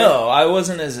a little bit? No, I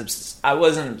wasn't as upset.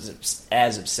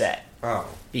 Oh.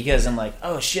 Because I'm like,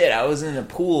 oh, shit, I was in a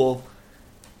pool,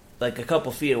 like, a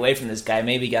couple feet away from this guy,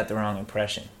 maybe got the wrong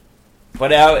impression.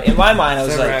 But in my mind, I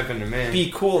was like, happened to me.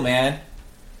 Be cool, man.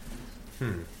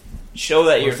 Show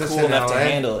that you're cool enough to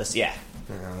handle this. Yeah.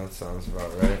 Yeah, that sounds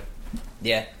about right.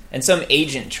 Yeah. And some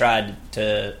agent tried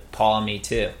to paw me,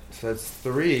 too. So that's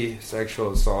 3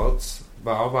 sexual assaults,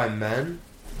 but all by men?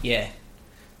 Yeah.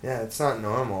 Yeah, it's not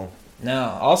normal. No.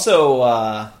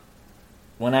 Also,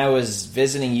 when I was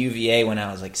visiting UVA when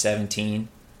I was like 17,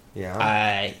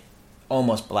 I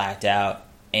almost blacked out,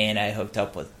 and I hooked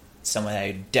up with someone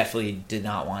I definitely did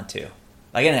not want to.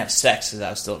 I didn't have sex because I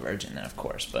was still a virgin then, of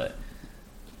course, but...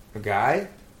 A guy?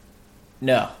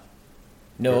 No,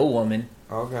 a woman.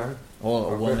 Okay. Well,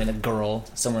 a woman, a girl.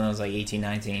 Someone that was like 18,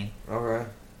 19. Okay.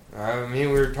 I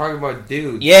mean, we were talking about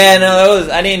dudes. Yeah, no,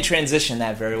 I didn't transition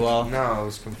that very well. No, it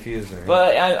was confusing.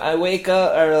 But I wake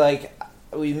up, or like,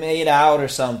 we made out or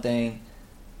something,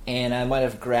 and I might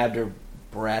have grabbed her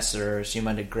breast, or she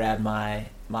might have grabbed my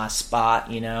spot,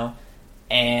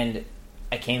 and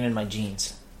I came in my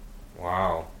jeans.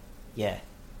 Wow. Yeah.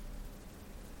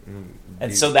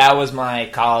 And so that was my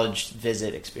college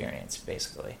visit experience,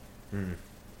 basically.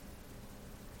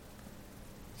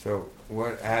 So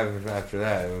what happened after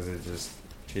that? Was it just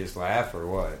she just laughed or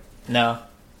what? No,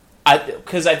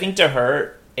 because I think to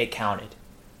her it counted.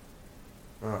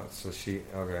 Oh, so she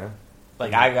okay.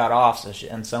 Like I got off, so she,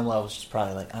 on some level she's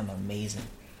probably like, I'm amazing.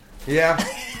 Yeah.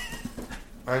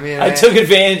 I mean, I took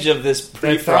advantage of this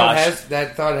pre-frost.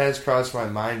 That thought has crossed my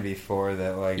mind before.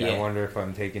 That I wonder if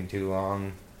I'm taking too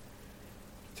long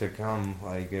to come.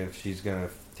 Like if she's gonna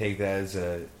take that as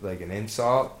an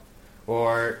insult,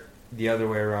 or the other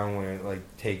way around when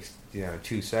it takes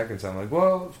 2 seconds. I'm like,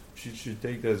 well, she should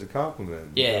take that as a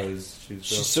compliment. Yeah, because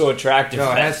she's so attractive. No,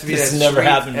 it has to be this that never sweet,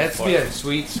 happened. It has to be that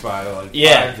sweet spot of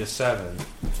 5 to 7.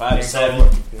 5 to 7.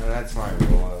 That's my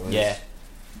rule. At least. Yeah.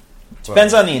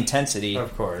 Depends on the intensity.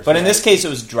 Of course. But in this case, it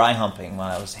was dry humping when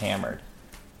I was hammered.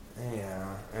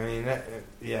 Yeah. I mean,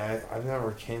 I've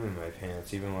never came in my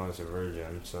pants, even when I was a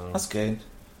virgin, so... That's good.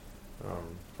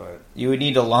 But... You would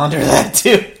need to launder that,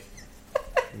 too.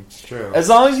 It's true. As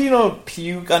long as you don't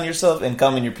puke on yourself and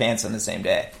come in your pants on the same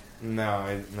day. No,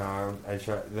 I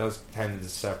try... Those tend to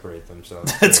separate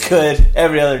themselves. That's good.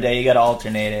 Every other day, you gotta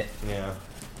alternate it. Yeah.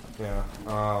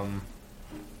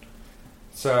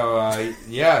 So,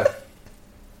 yeah...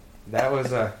 That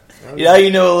was a... Now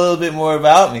you know a little bit more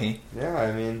about me. Yeah,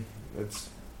 I mean, that's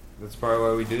part of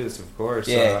why we do this, of course.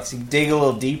 Yeah, so dig a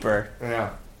little deeper. Yeah,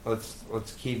 let's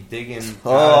keep digging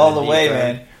all the way,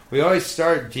 man. We always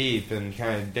start deep and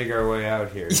kind of dig our way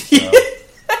out here. So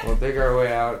we'll dig our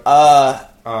way out.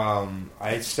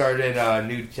 I started a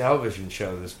new television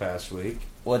show this past week.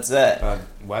 What's that?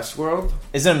 Westworld.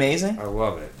 Is it amazing? I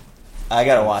love it. I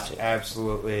gotta watch it.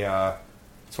 Absolutely.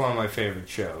 It's one of my favorite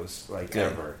shows,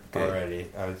 ever, already.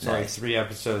 It's only 3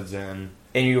 episodes in.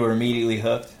 And you were immediately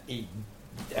hooked?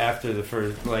 After the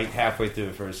first, halfway through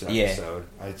the first episode.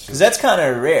 Because that's kind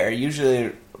of rare.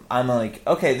 Usually, I'm like,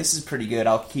 okay, this is pretty good.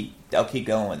 I'll keep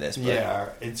going with this. But. Yeah,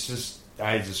 it's just,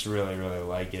 I just really, really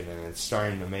like it, and it's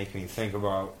starting to make me think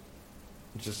about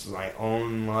just my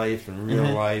own life and real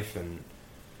life, and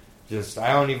just,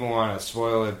 I don't even want to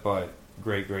spoil it, but...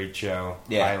 Great show.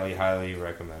 Yeah. Highly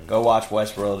recommend. Go watch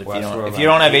Westworld if you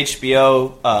don't have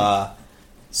HBO.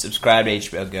 Subscribe to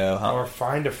HBO Go, or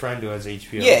find a friend who has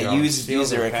HBO. Yeah, Go. use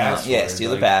their account. Yeah,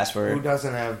 steal the password. Who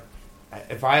doesn't have?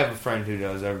 If I have a friend who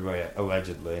does, everybody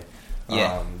allegedly.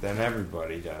 Then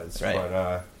everybody does. Right.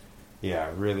 But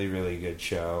really, really good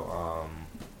show.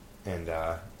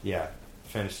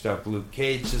 Finished up Luke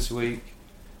Cage this week,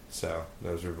 so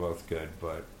those were both good.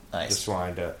 But just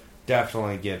wanted to.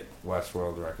 Definitely get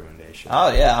Westworld recommendation.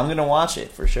 Oh yeah, I'm gonna watch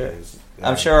it for sure.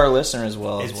 I'm sure our listeners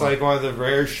will. It's like one of the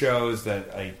rare shows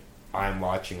that I'm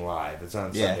watching live. It's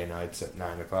on Sunday nights at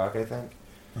 9 o'clock, I think.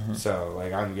 Mm-hmm. So,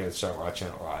 like, I'm going to start watching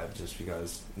it live just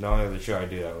because the only other show I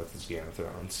do that with is Game of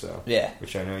Thrones, so. Yeah.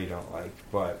 Which I know you don't like,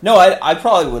 but. No, I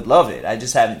probably would love it. I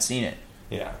just haven't seen it.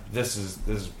 Yeah, this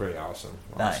is pretty awesome.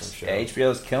 Nice. Show. Yeah,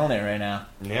 HBO's killing it right now.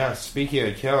 Yeah, speaking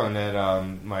of killing it,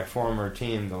 my former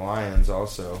team, the Lions,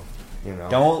 also, you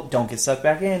know. Don't get sucked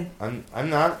back in. I'm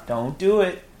not. Don't do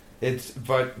it.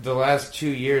 But the last 2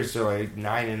 years they're like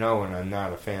 9-0, and I'm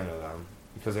not a fan of them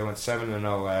because they went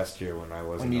 7-0 last year when I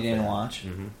wasn't. When you didn't fan. watch.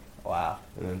 Mm-hmm. Wow.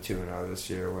 And then 2-0 this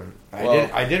year when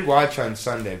I did watch on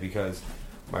Sunday because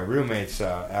my roommate's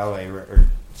LA or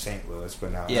St. Louis,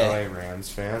 but now LA Rams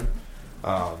fan.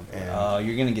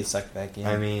 You're gonna get sucked back in.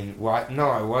 I mean,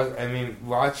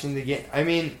 watching the game. I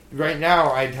mean, right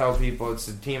now I tell people it's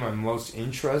the team I'm most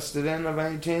interested in of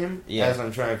any team. Yeah. As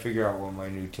I'm trying to figure out what my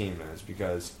new team is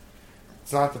because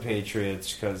it's not the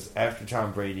Patriots. Because after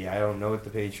Tom Brady, I don't know what the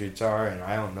Patriots are, and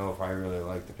I don't know if I really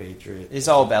like the Patriots. It's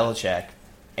all Belichick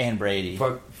and Brady.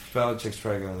 But Belichick's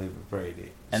probably gonna leave with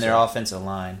Brady and their offensive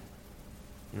line.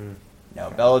 No,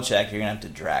 Belichick, you're gonna have to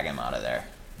drag him out of there.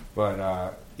 But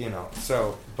they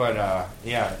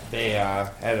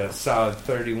had a solid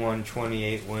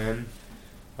 31-28 win.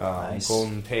 Nice.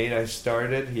 Golden Tate, I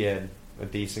started. He had a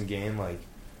decent game, like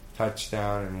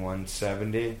touchdown and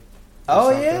 170.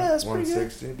 Oh yeah, that's pretty good.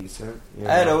 160, decent.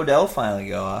 I had Odell finally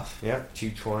go off. Yeah,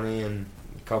 220 and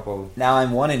a couple. Now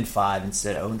I'm 1-5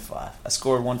 instead of 0-5. I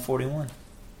scored 141.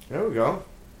 There we go.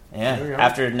 Yeah,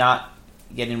 after not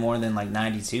getting more than like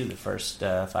 92 the first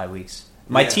 5 weeks.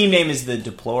 My team name is the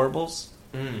Deplorables,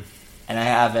 and I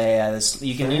have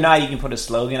you know how you can put a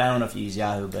slogan. I don't know if you use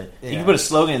Yahoo, but you can put a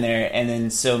slogan in there, and then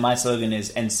so my slogan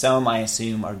is, and some I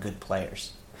assume are good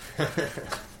players.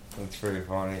 That's pretty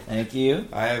funny. Thank you.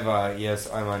 I have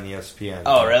I'm on ESPN.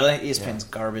 Oh really? ESPN's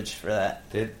garbage for that.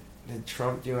 Did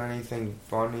Trump do anything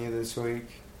funny this week?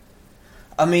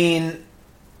 I mean.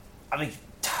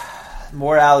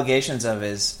 More allegations of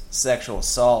his sexual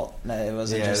assault. It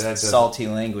wasn't just salty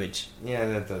language.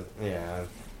 Yeah,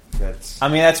 that's. I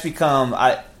mean, that's become.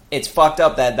 It's fucked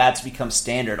up that's become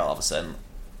standard all of a sudden.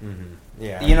 Mm-hmm.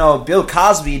 Yeah. You know, Bill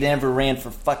Cosby never ran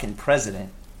for fucking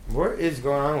president. What is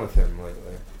going on with him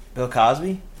lately? Bill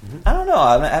Cosby? Mm-hmm. I don't know.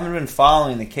 I haven't been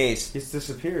following the case. He's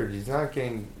disappeared. He's not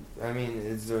getting. I mean,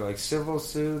 is there like civil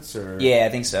suits or? Yeah, I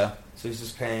think so. So he's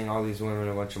just paying all these women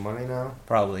a bunch of money now.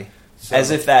 Probably. So,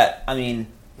 as if that, I mean,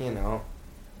 you know,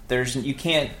 you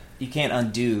can't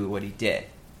undo what he did.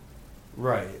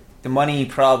 Right. The money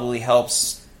probably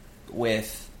helps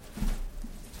with.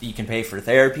 You can pay for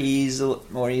therapies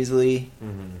more easily.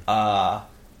 Mm-hmm.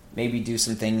 Maybe do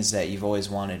some things that you've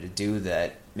always wanted to do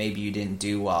that maybe you didn't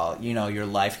do while your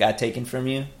life got taken from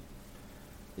you.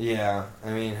 Yeah,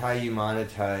 I mean, how you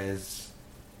monetize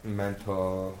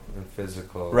mental and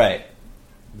physical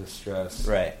distress.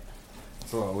 Right.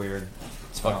 It's a little weird.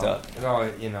 It's fucked up.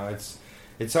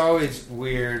 It's always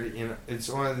weird. It's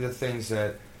one of the things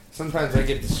that sometimes I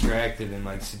get distracted in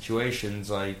like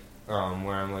situations like where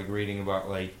I'm like reading about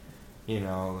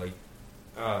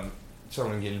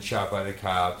someone getting shot by the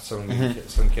cops, some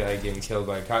guy getting killed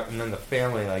by a cop, and then the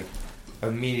family like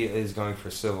immediately is going for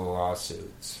civil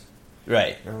lawsuits.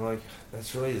 Right. And I'm like,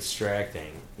 that's really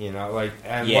distracting. Like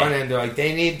at one end they're like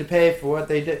they need to pay for what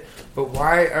they did, but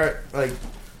why are like.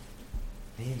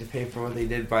 They need to pay for what they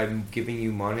did by giving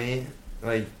you money.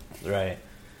 Like, right.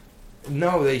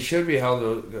 No, they should be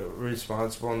held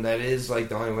responsible, and that is like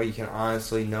the only way you can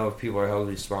honestly know if people are held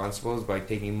responsible is by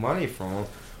taking money from them.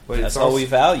 But that's all we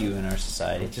value in our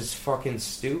society. It's just fucking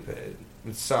stupid.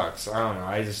 It sucks. I don't know.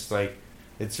 I just like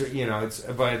it's.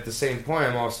 But at the same point,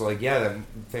 I'm also like, yeah, that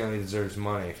family deserves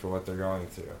money for what they're going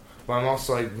through. But I'm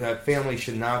also like, that family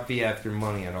should not be after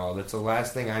money at all. That's the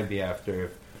last thing I'd be after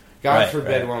if. God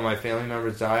forbid one of my family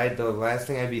members died, the last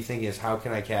thing I'd be thinking is how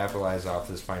can I capitalize off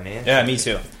this financially? Yeah, me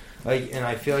too. And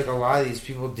I feel like a lot of these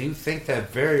people do think that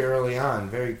very early on,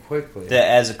 very quickly.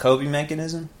 As a coping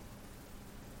mechanism?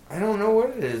 I don't know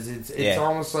what it is. It's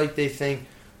almost like they think,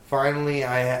 finally,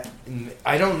 I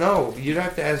don't know. You'd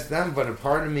have to ask them, but a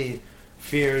part of me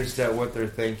fears that what they're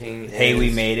thinking is, we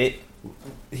made it.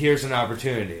 Here's an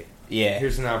opportunity. Yeah.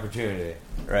 Here's an opportunity.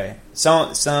 Right.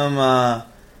 Some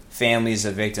families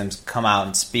of victims come out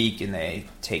and speak, and they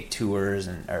take tours.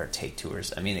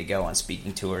 I mean, they go on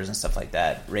speaking tours and stuff like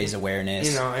that, raise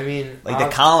awareness. Like the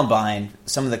Columbine.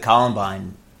 Some of the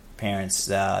Columbine parents,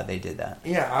 they did that.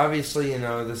 Yeah, obviously,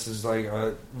 this is like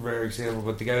a rare example,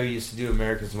 but the guy who used to do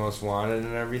America's Most Wanted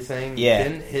and everything,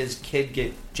 didn't his kid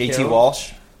get JT killed?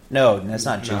 Walsh? No, that's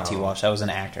not JT Walsh. That was an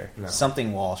actor. No.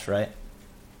 Something Walsh, right?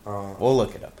 We'll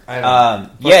look it up.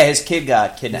 His kid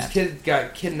got kidnapped. His kid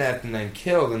got kidnapped and then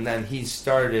killed, and then he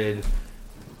started,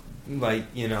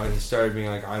 he started being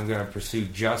like, I'm going to pursue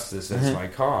justice as my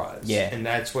cause. Yeah. And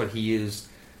that's what he used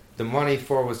the money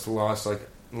for, was to launch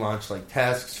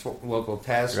local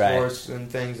task force and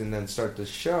things, and then start the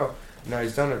show. Now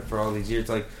he's done it for all these years.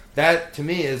 Like, that, to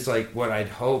me, is like what I'd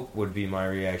hope would be my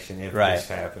reaction if this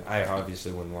happened. I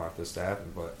obviously wouldn't want this to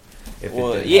happen, but if it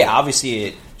did happen. Obviously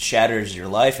it shatters your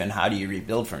life, and how do you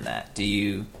rebuild from that? Do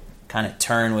you kind of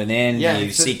turn within? Do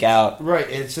you seek out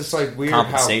it's just like weird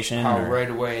compensation how right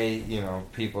away,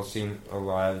 people a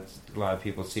lot of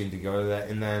people seem to go to that,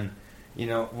 and then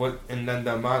and then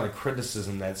the amount of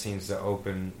criticism that seems to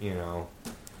open,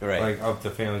 like up the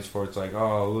families for, it's like,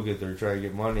 oh, look at, they're trying to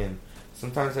get money, and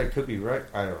sometimes that could be right.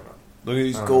 I don't know. Look at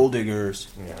these gold diggers.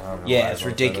 Yeah, I don't know. Yeah, it's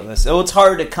ridiculous. So it's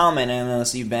hard to comment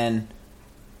unless you've been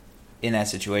in that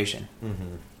situation.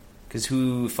 Because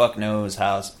who fuck knows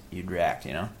how you'd react,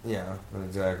 Yeah,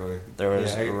 exactly. There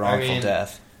was a wrongful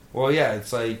death. Well, yeah,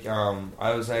 it's like,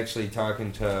 I was actually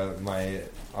talking to my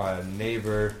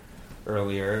neighbor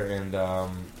earlier, and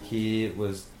he's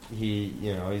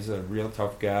a real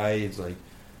tough guy. He's like,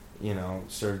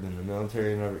 served in the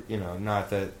military and not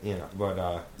that,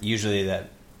 but usually that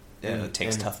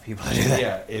takes tough people to do that.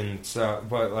 Yeah, and so,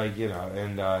 but like,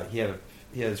 and he had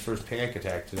his first panic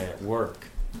attack today at work.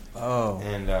 Oh.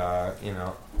 And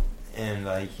and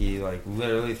like he like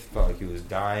literally felt like he was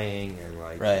dying, and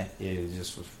like he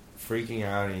just was freaking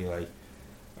out, and he like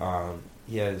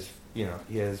he had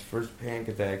his first panic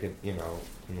attack, and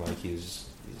and like he's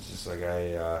just like,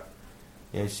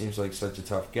 he seems like such a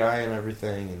tough guy and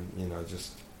everything, and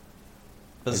just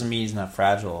doesn't mean he's not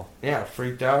fragile. Yeah,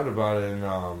 freaked out about it, and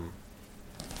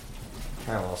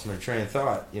kind of lost my train of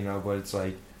thought, but it's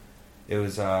like it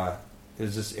was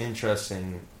just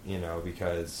interesting,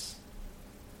 because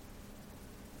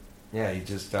he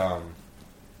just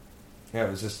it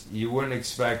was just, you wouldn't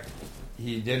expect,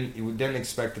 you didn't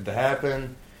expect it to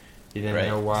happen. He didn't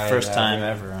know why. First time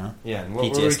ever, huh? Yeah, and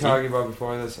what were we talking about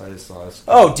before this? I just lost.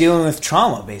 Oh, dealing with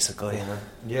trauma, basically.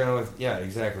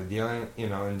 Exactly. Dealing,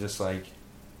 and just like,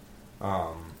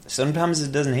 sometimes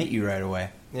it doesn't hit you right away.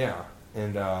 Yeah,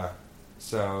 and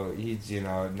so he's,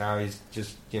 now he's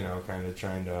just, kind of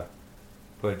trying to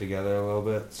put it together a little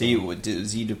bit. So.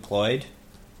 Is he deployed?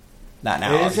 Not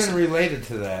now. It obviously. Isn't related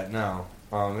to that, no.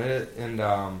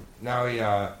 Now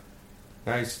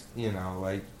he's,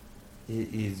 like.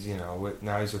 He's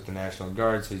now he's with the National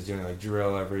Guard, so he's doing like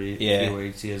drill every few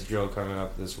weeks. He has drill coming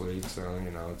up this week, so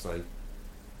it's like,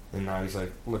 and now he's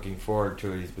like looking forward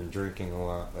to it. He's been drinking a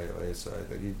lot lately, so I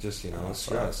think he just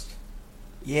stressed.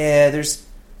 Yeah,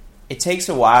 it takes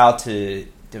a while to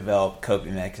develop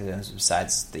coping mechanisms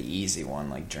besides the easy one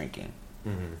like drinking,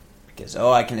 because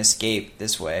I can escape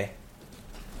this way,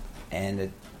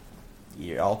 and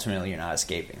you're not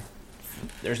escaping.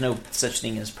 There's no such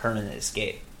thing as permanent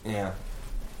escape. Yeah,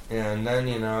 and then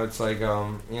it's like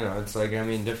it's like, I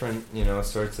mean, different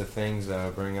sorts of things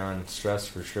bring on stress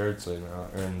for sure. So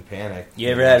and panic. You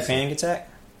ever had a panic attack?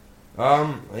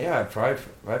 Yeah,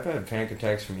 I've had panic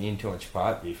attacks from eating too much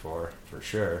pot before, for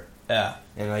sure. Yeah,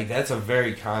 and like that's a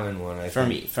very common one. I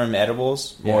think. From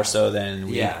edibles more so than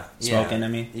weed. Smoking. I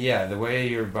mean, the way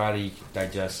your body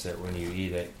digests it when you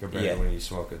eat it compared to when you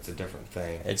smoke, it's a different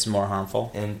thing. It's more harmful.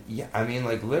 And I mean,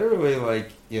 like literally,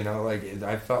 like like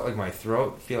I felt like my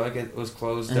throat like it was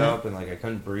closed up, and like I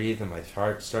couldn't breathe, and my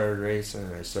heart started racing,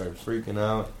 and I started freaking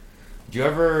out. Did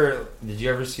you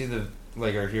ever see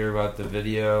or hear about the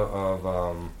video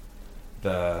of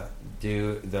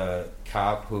the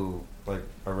cop who like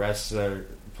arrests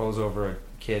pulls over a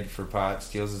kid for pot,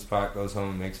 steals his pot, goes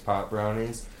home and makes pot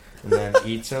brownies, and then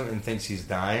eats them and thinks he's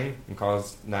dying and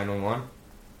calls 911?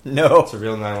 No. It's a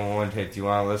real 911 tape. Do you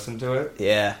want to listen to it?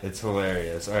 Yeah. It's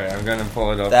hilarious. All right, I'm going to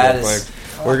pull it up real quick.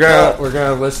 We're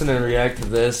gonna listen and react to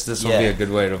this. This will be a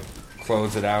good way to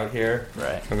close it out here.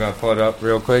 Right. I'm going to pull it up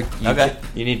real quick.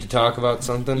 You need to talk about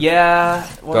something? Yeah.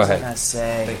 What was I going to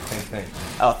say? Think.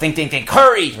 Oh, think.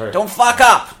 Hurry! Don't fuck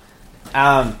up!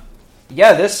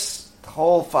 This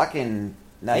whole fucking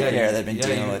nightmare they've been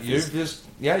dealing with.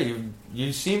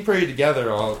 You seem pretty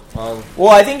together all. Well,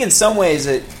 I think in some ways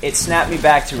it snapped me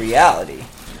back to reality.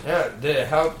 Yeah, did it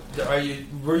help?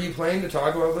 Were you planning to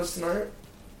talk about this tonight?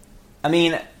 I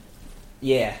mean,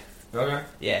 yeah. Okay.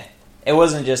 Yeah. It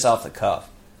wasn't just off the cuff.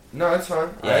 No, that's fine.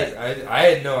 Yeah. I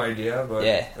had no idea, but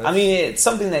yeah. I mean, it's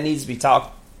something that needs to be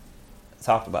talked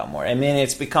about more. I mean,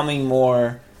 it's becoming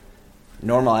more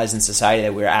normalized in society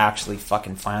that we're actually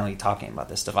fucking finally talking about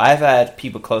this stuff. I've had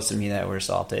people close to me that were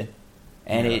assaulted,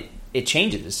 and it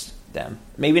changes them.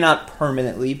 Maybe not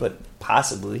permanently, but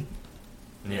Possibly.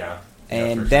 Yeah.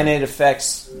 And then it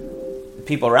affects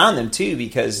people around them, too,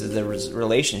 because the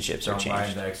relationships are changed. Don't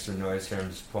mind the extra noise here. I'm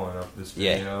just pulling up this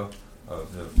video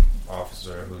of the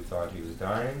officer who thought he was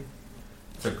dying.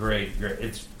 It's a great,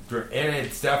 and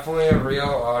it's definitely a real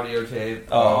audio tape.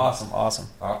 Oh, awesome.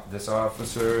 This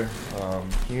officer,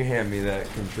 can you hand me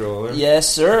that controller? Yes,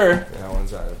 sir. That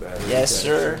one's out of battery. Yes,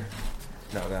 sir.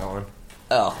 No, that one.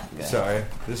 Oh, okay. Sorry.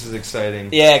 This is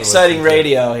exciting. Yeah, exciting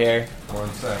radio here.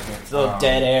 1 second. It's a little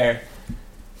dead air.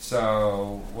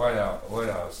 So, what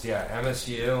else? Yeah,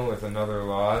 MSU with another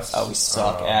loss. Oh, we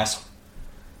suck ass.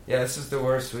 Yeah, this is the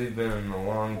worst we've been in a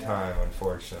long time,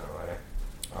 unfortunately.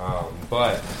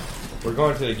 But we're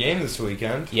going to the game this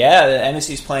weekend. Yeah, the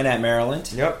MSU's playing at Maryland.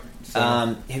 Yep.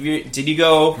 So Did you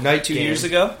go night 2 game. years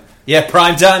ago? Yeah,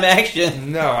 primetime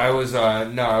action. No, I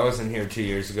wasn't here 2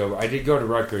 years ago. I did go to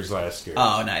Rutgers last year.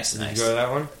 Oh, nice. Did you go to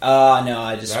that one? No,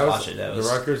 I just watched it. The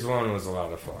Rutgers one was a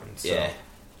lot of fun. So. Yeah.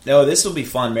 No, this will be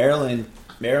fun. Maryland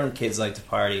kids like to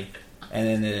party, and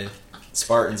then the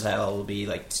Spartans will be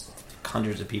like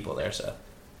hundreds of people there, so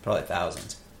probably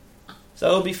thousands. So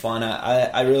it'll be fun.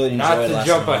 I really enjoyed it. Not to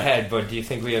jump ahead, but do you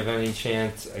think we have any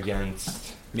chance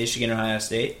against Michigan or Ohio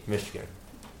State? Michigan.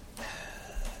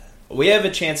 We have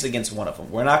a chance against one of them.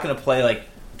 We're not going to play like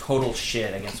total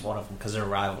shit against one of them because they're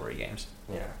rivalry games.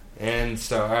 Yeah. And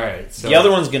so, all right. So the other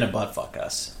one's going to butt fuck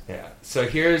us. Yeah. So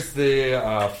here's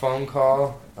the phone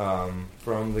call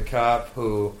from the cop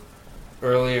who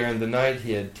earlier in the night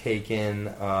he had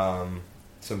taken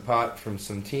some pot from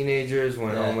some teenagers,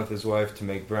 went home with his wife to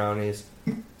make brownies.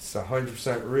 It's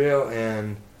 100% real,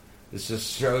 and this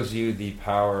just shows you the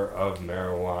power of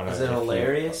marijuana. Is it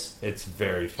hilarious? It's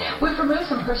very funny. We've removed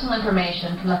some personal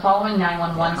information from the following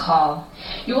 911 call.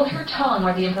 You will hear tone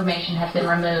where the information has been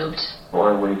removed.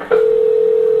 1 week.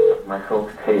 My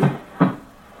folks paid.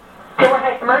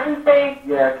 Emergency?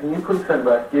 Yeah, can you please send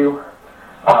rescue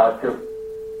to...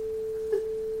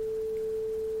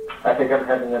 I think I'm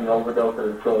having an overdose,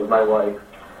 and so is my wife.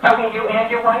 Okay, you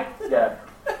and your wife? Yes.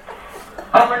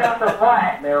 Overdose of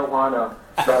what? Marijuana.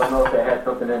 I don't know if they had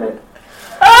something in it.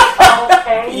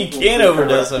 Okay. You can't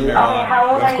overdose on marijuana. Okay,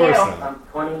 how old are you? I'm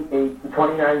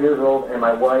 29 years old, and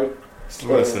my wife...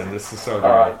 Listen, this is so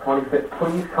great. 26.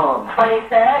 Please come.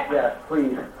 26? Yes,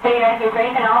 please. Have you guys been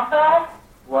drinking also?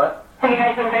 What? Have you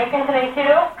guys been drinking today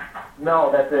too?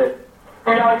 No, that's it.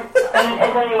 Is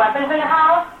there any weapons in the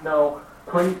house? No.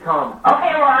 Please come.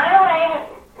 Okay, well, on the way.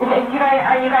 Do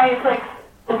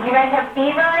you guys have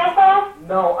fever or anything?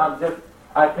 No,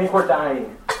 I think we're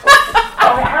dying.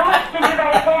 Okay, how much did you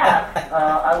guys have?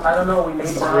 I don't know. We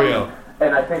made brownies,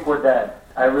 and I think we're dead.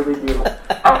 I really do.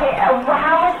 Okay,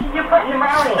 how much did you put in the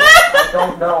brownies? I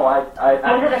don't know. Was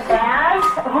it a bag?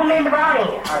 Who made the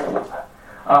brownies?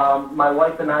 My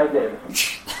wife and I did.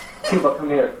 Cuba, come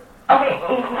here. Okay,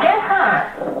 get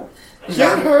her. She's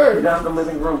on the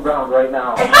living room ground right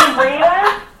now. Is she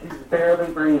breathing? She's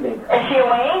barely breathing. Is she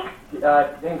awake? I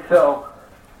think so.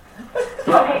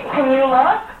 Okay, can you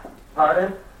look?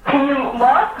 Pardon? Can you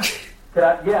look? I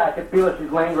can feel it.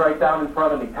 She's laying right down in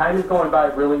front of me. Time is going by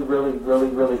really, really, really,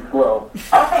 really slow.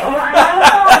 Okay, well, I'm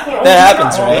going to you. That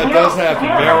happens, right? That does happen.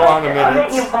 Marijuana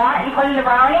minutes. You bought and put in the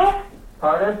brownies?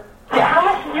 Pardon? How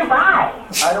much did you buy?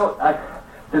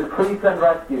 Just please send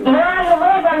rescue. You're on the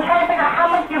way, but I'm trying to figure out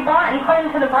how much you bought and put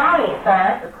into the brownies,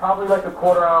 sir. It's probably like a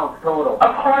quarter ounce total.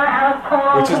 A quarter ounce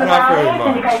total Which is to the not very brownies?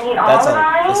 much. Did you guys eat all the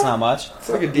brownies? That's not much. It's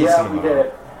like a decent amount. Yeah, we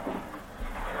did.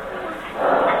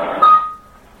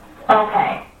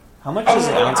 Okay. How much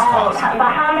does an ounce cost?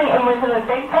 But how many? Was it a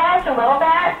big batch, a little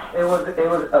batch? It was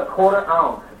a quarter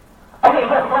ounce. Okay,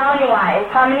 but brownie-wise,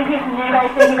 how many pieces did you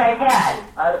guys think you guys had?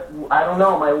 I don't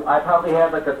know. I probably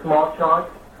had like a small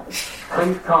chunk.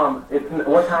 Please come.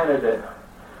 What time is it?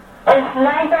 It's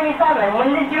 9:37.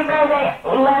 When did you guys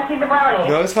last eat the brownies?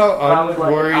 Notice how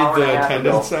unworried like the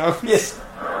attendant sounds? Yes.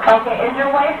 Okay, is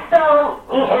your wife still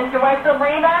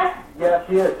breathing? Yeah,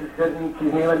 she is.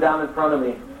 She's kneeling down in front of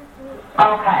me.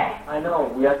 Okay. I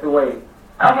know. We have to wait.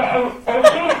 Okay, and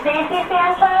is she Stacy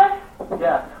Sanchez?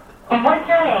 Yeah. And what's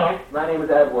your name? My name is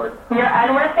Edward. You're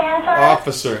Edward Sanchez?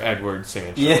 Officer Edward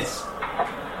Sanchez. Yes.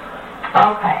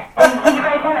 Okay. And did you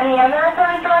guys have any other sort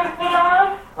of drugs you know of?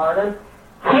 Pardon?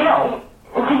 Did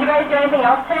you guys do anything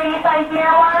else today besides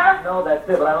marijuana? No, that's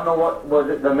it. But I don't know what was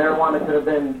it. The marijuana could have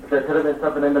been. There could have been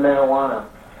something in the marijuana.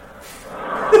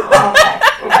 Okay.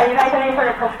 Are you guys on any sort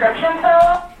of prescription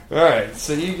pill? Alright,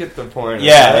 so you get the point.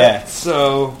 Yeah.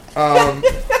 So,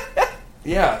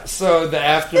 Yeah, so the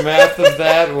aftermath of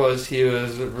that was he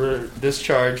was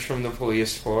discharged from the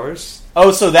police force.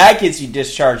 Oh, so that gets you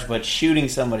discharged, but shooting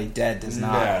somebody dead does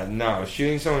not. Yeah, no,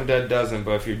 shooting someone dead doesn't,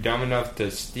 but if you're dumb enough to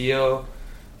steal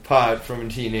pot from a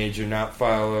teenager, not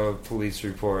file a police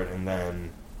report, and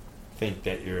then think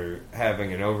that you're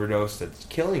having an overdose that's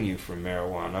killing you from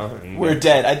marijuana. And we're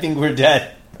dead. I think we're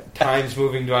dead. Time's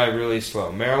moving by really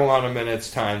slow. Marijuana minutes,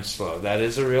 time slow. That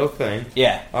is a real thing.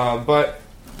 Yeah. But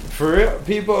for real,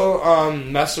 people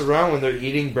mess around when they're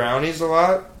eating brownies a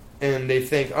lot, and they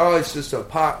think, oh, it's just a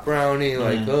pot brownie,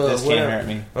 like, this can't hurt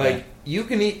me. Like, you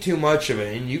can eat too much of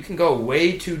it, and you can go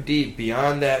way too deep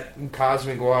beyond that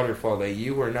cosmic waterfall that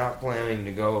you were not planning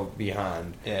to go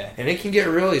beyond. Yeah. And it can get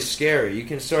really scary. You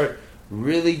can start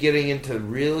really getting into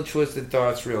real twisted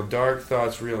thoughts, real dark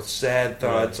thoughts, real sad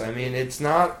thoughts. Right. I mean, it's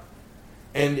not...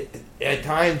 And at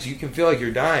times, you can feel like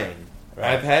you're dying.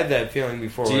 Right. I've had that feeling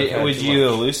before. Would you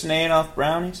hallucinate off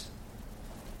brownies?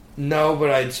 No, but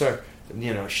I'd start,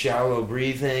 shallow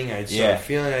breathing. I'd start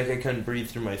feeling like I couldn't breathe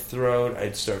through my throat.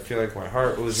 I'd start feeling like my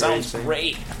heart was racing. Sounds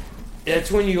great.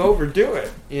 That's when you overdo it.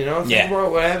 Think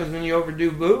about what happens when you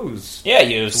overdo booze. Yeah,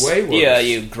 it's way worse. Yeah,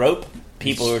 you grope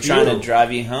people who are trying to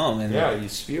drive you home. And you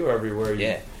spew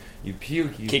everywhere. You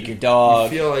puke. You kick your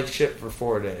dog. You feel like shit for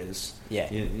 4 days. Yeah.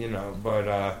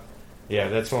 But... yeah,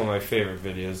 that's one of my favorite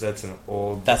videos. That's an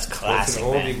old... That's classic,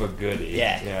 That's an oldie but goodie.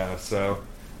 Yeah. Yeah, so...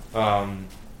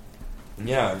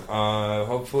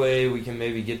 hopefully we can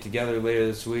maybe get together later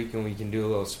this week and we can do a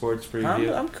little sports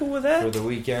preview. I'm cool with that. For the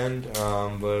weekend.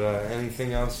 But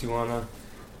anything else you want to...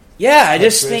 Yeah, I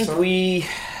just think we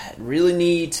really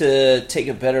need to take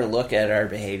a better look at our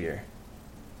behavior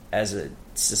as a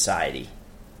society.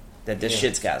 That this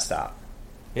shit's got to stop.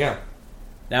 Yeah.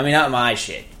 Now, I mean, not my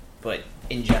shit, but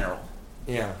in general.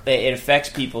 Yeah. It affects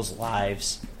people's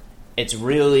lives. It's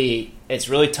really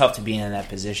tough to be in that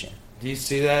position. Do you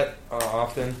see that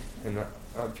often in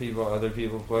other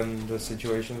people put into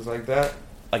situations like that?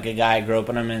 Like a guy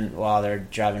groping them while they're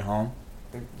driving home?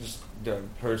 Just the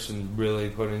person really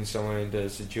putting someone into a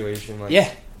situation like that?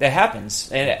 Yeah, that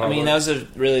happens. And I mean, that was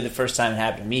really the first time it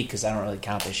happened to me because I don't really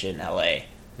count this shit in L.A.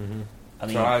 Mm-hmm. I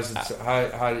mean, how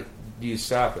do you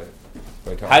stop it?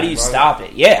 How do you stop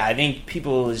it? Yeah, I think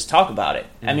people just talk about it.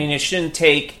 Mm-hmm. I mean, it shouldn't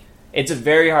take... It's a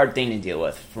very hard thing to deal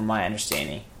with, from my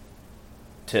understanding.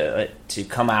 To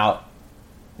come out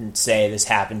and say this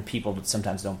happened. People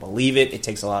sometimes don't believe it. It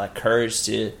takes a lot of courage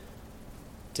to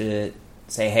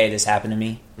say, hey, this happened to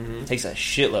me. Mm-hmm. It takes a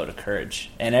shitload of courage.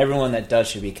 And everyone that does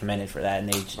should be commended for that,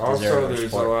 and they deserve their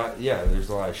support. There's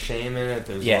a lot of shame in it.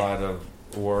 There's a lot of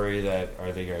worry that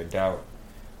are they going to doubt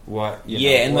what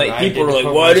and like people are like,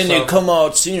 why didn't they come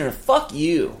out sooner? Fuck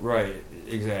you. Right,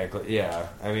 exactly. Yeah,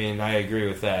 I mean, I agree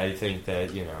with that. I think that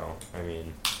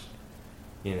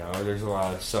there's a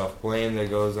lot of self-blame that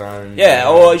goes on. Yeah,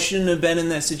 I shouldn't have been in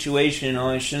that situation.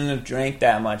 I shouldn't have drank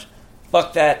that much.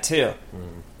 Fuck that too.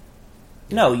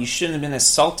 No, you shouldn't have been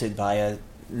assaulted by a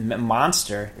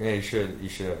monster. Yeah, you should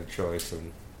have a choice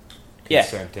in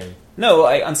consenting. Yeah. No,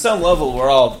 on some level,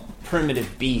 we're all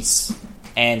primitive beasts.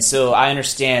 And so I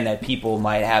understand that people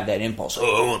might have that impulse.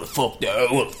 Oh, I want to fuck that.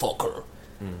 I want to fuck her.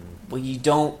 Well, you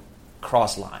don't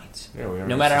cross lines. Yeah,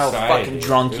 no matter how fucking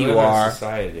drunk you are.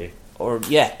 Society. Or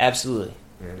absolutely.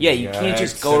 Yeah, you can't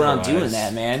just go around doing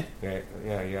that, man. Yeah.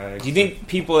 Do you think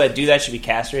people that do that should be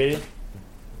castrated?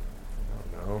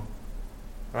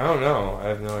 I don't know. I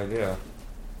have no idea.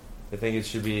 I think it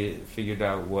should be figured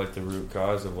out what the root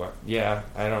cause of what. Yeah,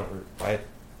 I don't know.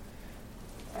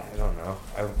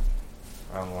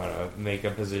 I don't want to make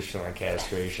a position on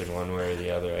castration one way or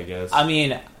the other, I guess. I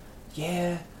mean,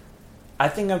 I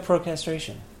think I'm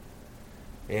pro-castration.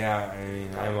 Yeah, I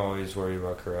mean, I'm always worried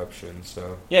about corruption,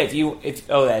 so... Yeah,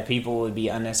 that people would be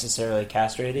unnecessarily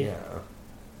castrated? Yeah.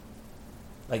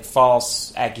 Like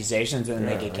false accusations and then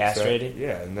they get castrated?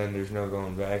 Yeah, and then there's no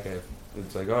going back.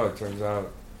 It's like, it turns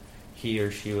out he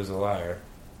or she was a liar.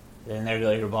 Then they're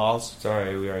like your balls?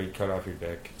 Sorry, we already cut off your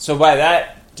dick. So by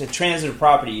that... To transitive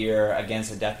property, you're against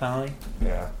the death penalty?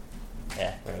 Yeah.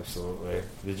 Yeah. Absolutely.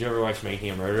 Did you ever watch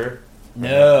Making a Murder?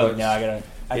 No,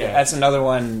 that's another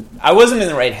one. I wasn't in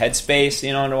the right headspace,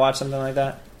 to watch something like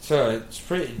that. So it's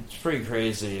pretty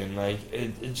crazy, and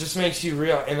it just makes you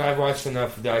real. And I've watched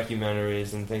enough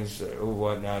documentaries and things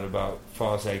whatnot about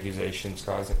false accusations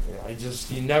causing.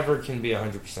 You never can be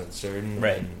 100% certain,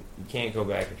 right? And you can't go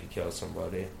back if you kill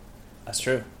somebody. That's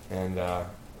true. And yeah,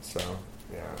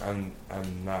 I'm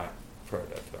not pro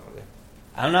death penalty.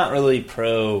 I'm not really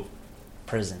pro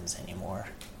prisons anymore.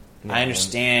 No, I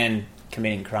understand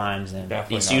committing crimes, and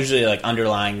it's not. Usually like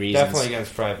underlying reasons. Definitely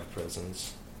against private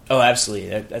prisons. Oh,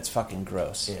 absolutely. That's fucking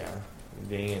gross. Yeah.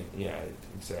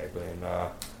 exactly. And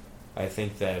I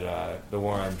think that the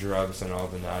war on drugs and all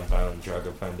the nonviolent drug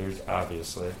offenders,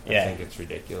 obviously, I think it's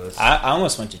ridiculous. I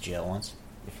almost went to jail once.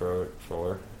 For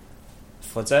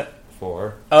What's that?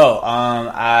 For? Oh,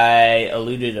 I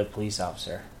eluded a police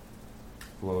officer.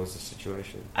 What was the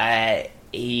situation? I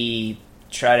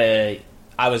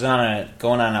was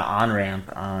going on an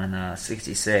on-ramp on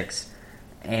 66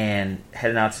 and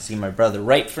heading out to see my brother,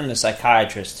 right from the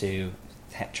psychiatrist to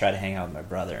try to hang out with my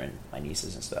brother and my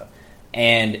nieces and stuff.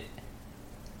 And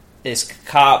this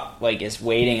cop is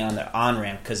waiting on the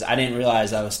on-ramp because I didn't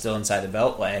realize I was still inside the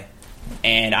Beltway,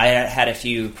 and I had a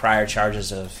few prior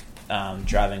charges of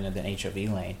driving with an HOV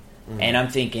lane. Mm-hmm. And I'm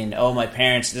thinking, oh, my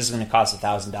parents, this is going to cost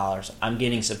 $1,000. I'm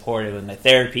getting supported with my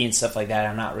therapy and stuff like that.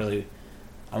 I'm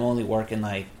only working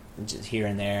just here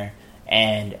and there.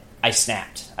 And I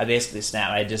snapped. I basically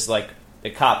snapped. I just the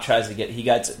cop tries to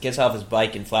gets off his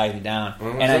bike and flags me down.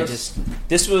 And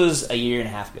this was a year and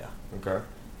a half ago. Okay.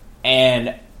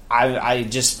 And I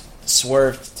just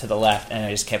swerved to the left and I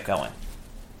just kept going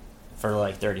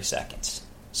for 30 seconds.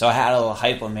 So I had a little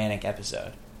hypomanic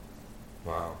episode.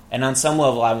 Wow. And on some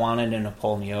level, I wanted him to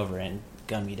pull me over and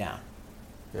gun me down.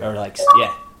 Yeah. Or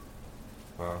yeah.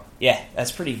 Wow. Yeah,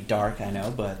 that's pretty dark, I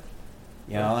know, but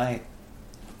I'm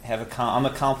a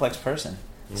complex person.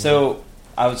 Mm-hmm. So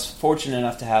I was fortunate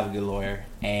enough to have a good lawyer,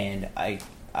 and I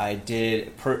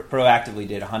proactively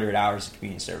did 100 hours of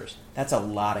community service. That's a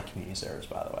lot of community service,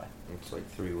 by the way. It's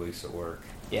 3 weeks of work.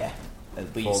 Yeah,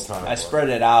 at least. Full-time I work. Spread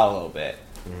it out a little bit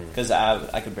because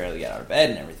I could barely get out of bed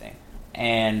and everything.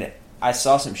 And I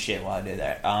saw some shit while I did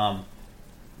that. I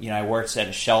worked at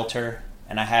a shelter,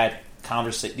 and I had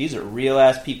conversations. These are real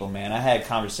ass people, man. I had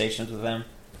conversations with them.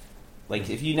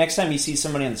 If you next time you see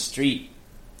somebody on the street,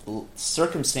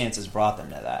 circumstances brought them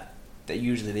to that. That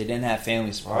usually they didn't have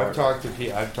family support. I've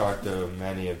talked to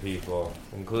many of people,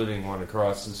 including one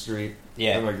across the street.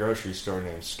 Yeah. At my grocery store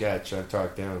named Sketch. I've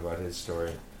talked to him about his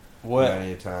story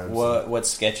many times. What's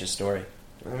Sketch's story?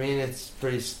 I mean, it's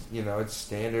pretty, it's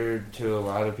standard to a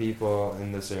lot of people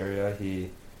in this area. He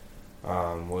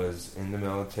was in the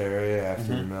military.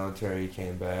 After the military, he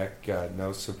came back, got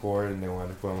no support, and they wanted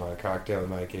to put him on a cocktail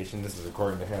medication. This is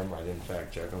according to him. I didn't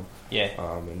fact check him. Yeah.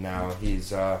 And now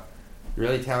he's a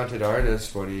really talented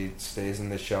artist, but he stays in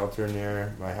the shelter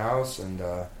near my house, and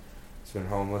he's been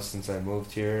homeless since I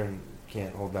moved here and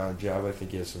can't hold down a job. I think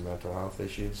he has some mental health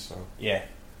issues. So yeah,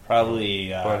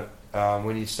 probably. But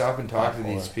when you stop and talk to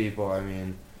these people, I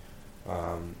mean,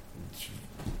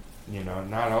 they're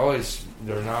not always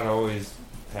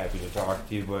happy to talk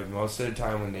to you, but most of the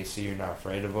time when they see you're not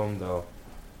afraid of them, they'll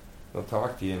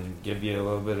talk to you and give you a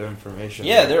little bit of information.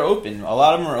 Yeah, they're open. A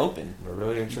lot of them are open. They're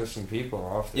really interesting people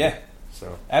often. Yeah.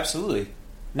 So absolutely.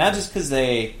 Not just because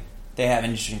they have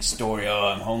an interesting story,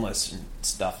 I'm homeless and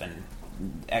stuff, and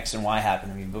X and Y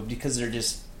happened to me, but because they're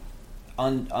just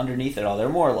underneath it all, they're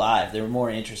more alive, they're more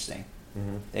interesting.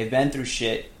 Mm-hmm. They've been through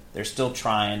shit, they're still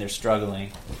trying, they're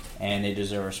struggling, and they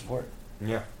deserve our support.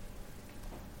 Yeah.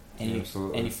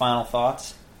 Absolutely. Any final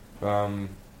thoughts?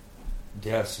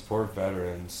 Yeah, support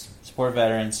veterans. Support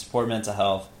veterans, support mental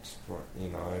health. Support,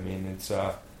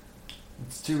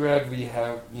 it's too bad we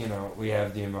have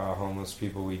the amount of homeless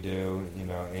people we do,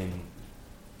 and I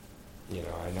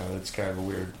know that's kind of a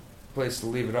weird place to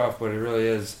leave it off, but it really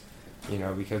is,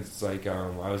 because it's I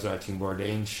was watching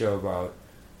Bourdain's show about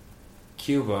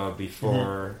Cuba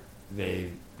before they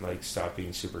stopped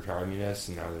being super communist,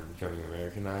 and now they're becoming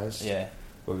Americanized. Yeah.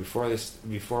 But before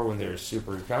when they were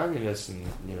super communist and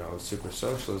super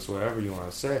socialist, whatever you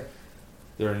want to say,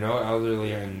 there are no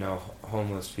elderly and no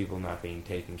homeless people not being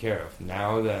taken care of.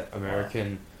 Now that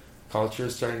American culture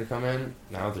is starting to come in,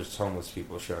 now there's homeless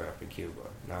people showing up in Cuba.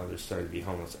 Now there's starting to be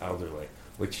homeless elderly,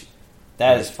 which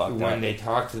that is fucked up. When they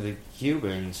talk to the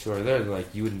Cubans who are there, they're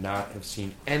you would not have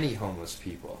seen any homeless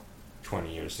people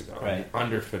 20 years ago, right?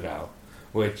 Under Fidel,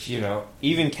 which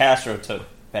even Castro took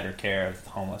better care of the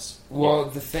homeless. Well,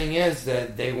 the thing is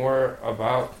that they were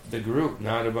about the group,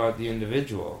 not about the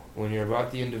individual. When you're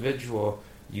about the individual,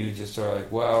 you just are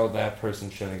well, that person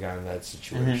shouldn't have gotten in that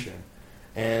situation.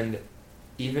 Mm-hmm. And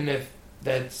even if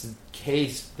that's the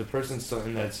case, the person's still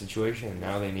in that situation, and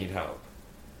now they need help.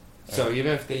 Right. So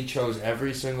even if they chose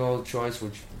every single choice,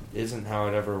 which isn't how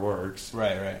it ever works.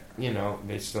 Right.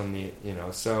 They still need,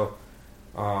 so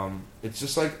it's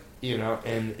just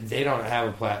and they don't have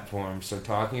a platform, so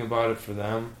talking about it for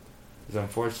them is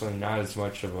unfortunately not as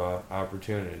much of an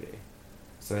opportunity.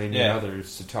 So they need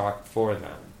others to talk for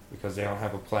them because they don't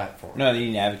have a platform. No, they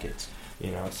need advocates.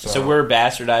 So we're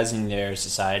bastardizing their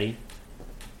society.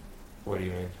 What do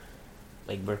you mean?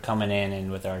 We're coming in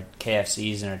and with our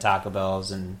KFCs and our Taco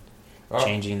Bells and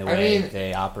changing the way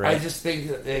they operate. I just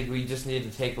think that we just need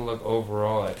to take a look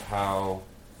overall at how,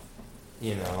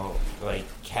 like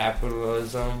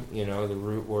capitalism, the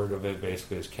root word of it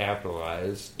basically is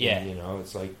capitalize. Yeah. And,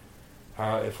 it's like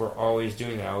how if we're always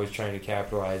doing that, always trying to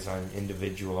capitalize on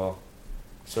individual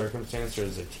circumstance or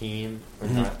as a team, or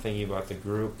not thinking about the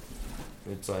group,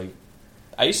 it's like...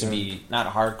 I used to be not a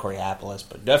hardcore capitalist,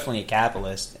 but definitely a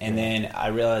capitalist, and then I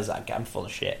realized I'm full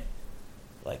of shit.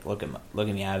 Like, look at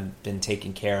me, I've been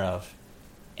taken care of,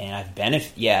 and I've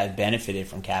benefited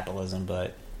from capitalism,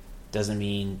 but doesn't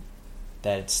mean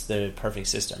that it's the perfect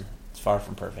system. It's far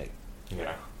from perfect.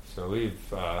 Yeah. So we've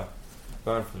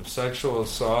gone from sexual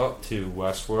assault to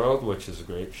Westworld, which is a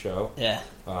great show. Yeah.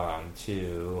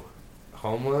 To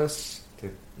homeless.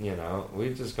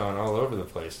 We've just gone all over the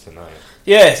place tonight.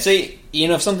 Yeah. So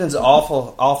if something's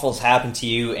awful's happened to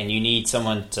you, and you need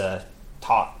someone to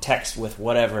text with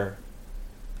whatever,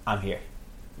 I'm here.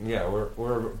 Yeah,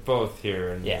 we're both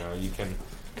here, and you can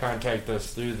contact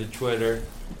us through the Twitter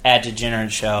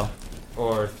 @Degenerate Show,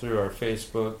 or through our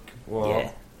Facebook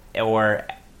wall, or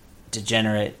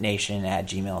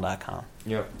degeneratenation@gmail.com.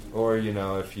 Yep. Or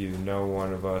if you know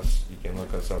one of us, you can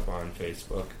look us up on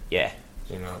Facebook. Yeah.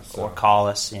 So. Or call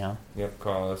us. Yep,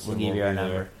 call us. We'll give you our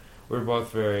number. We're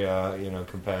both very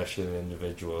compassionate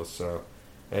individuals, so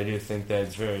I do think that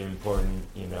it's very important,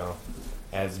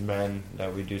 as men,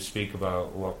 that we do speak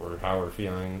about how we're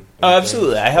feeling. Oh,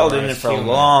 absolutely. I held in it for a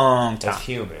long time. As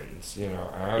humans,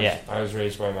 I was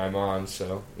raised by my mom,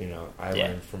 so, I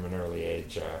learned from an early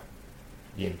age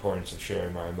the importance of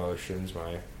sharing my emotions.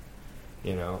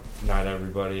 Not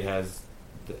everybody has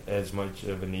as much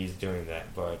of an ease doing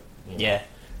that, but,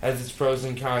 has its pros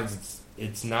and cons.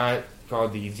 It's not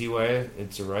called the easy way,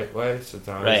 it's the right way, so it's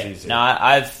not always easy. No,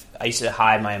 I used to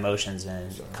hide my emotions,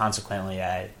 and consequently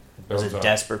I was a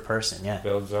desperate person. Yeah,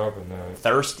 builds up and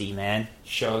thirsty, man.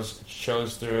 Shows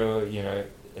through.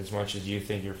 As much as you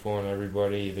think you're fooling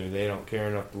everybody, either they don't care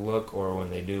enough to look, or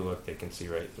when they do look, they can see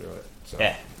right through it. So.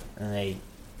 Yeah, and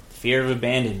fear of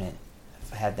abandonment.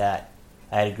 I had that.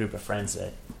 I had a group of friends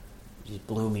that just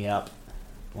blew me up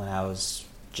when I was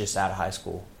just out of high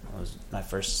school. It was my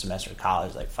first semester of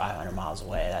college, like 500 miles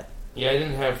away. I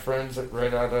didn't have friends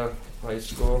right out of high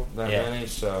school that many,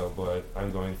 but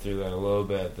I'm going through that a little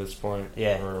bit at this point,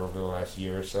 or over the last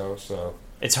year or so. So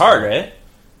it's hard, right?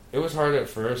 It was hard at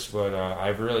first, but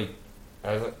I've really,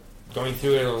 going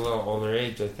through it at a little older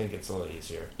age, I think it's a little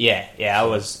easier. Yeah.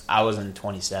 So, I wasn't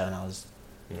 27. I was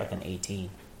fucking 18.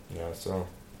 Yeah. So.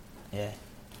 Yeah.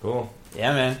 Cool.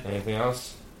 Yeah, man. Anything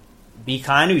else? Be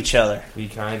kind to each other. Be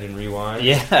kind and rewind.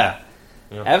 Yeah.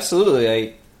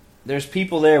 Absolutely. There's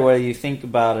people there, whether you think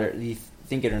about it, you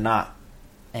think it or not,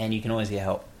 and you can always get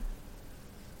help.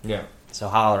 Yeah. So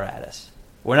holler at us.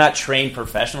 We're not trained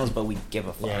professionals, but we give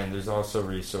a fuck. Yeah, and there's also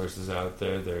resources out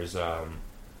there. There's I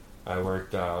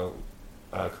worked a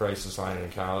crisis line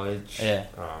in college. Yeah.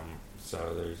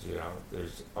 So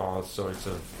there's all sorts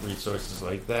of resources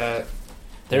like that.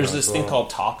 There's this thing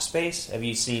called Talkspace. Have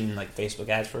you seen Facebook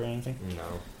ads for it or anything?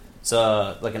 No. It's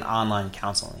like an online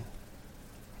counseling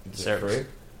service. Free?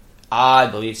 I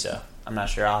believe so. I'm not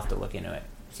sure. I'll have to look into it.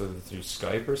 So through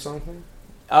Skype or something?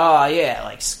 Yeah,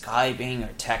 like Skyping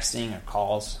or texting or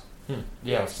calls.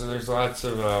 Yeah, so there's lots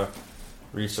of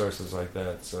resources like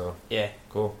that. So yeah,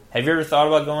 cool. Have you ever thought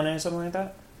about going into something like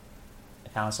that? A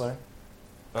counselor?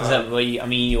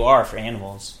 You are for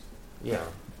animals. Yeah,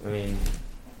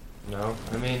 no,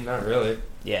 not really.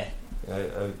 Yeah.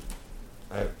 I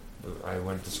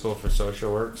went to school for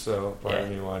social work, so part of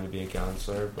me wanted to be a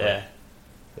counselor. But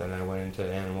then I went into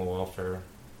the animal welfare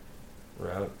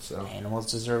route. So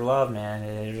animals deserve love, man.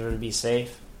 They deserve to be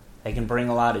safe. They can bring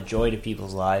a lot of joy to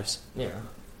people's lives. Yeah.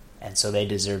 And so they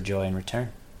deserve joy in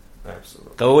return.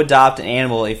 Absolutely. Go adopt an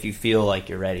animal if you feel like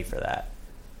you're ready for that.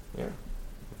 Yeah.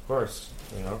 Of course.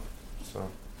 So.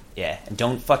 Yeah, and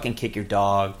don't fucking kick your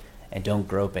dog. And don't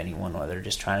grope anyone while they're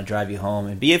just trying to drive you home.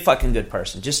 And be a fucking good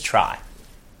person. Just try.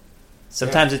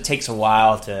 Sometimes it takes a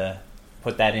while to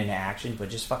put that into action, but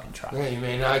just fucking try. Yeah, you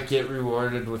may not get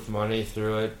rewarded with money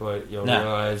through it, but you'll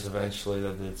realize eventually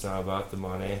that it's not about the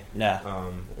money.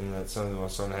 No. And that some of the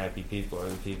most unhappy people are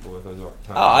the people with a ton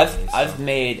of money. I've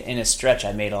made, in a stretch,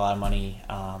 I made a lot of money.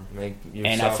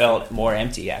 And I felt more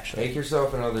empty, actually. Make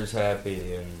yourself and others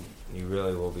happy, and you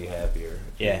really will be happier.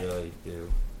 If you really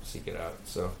do. Seek it out.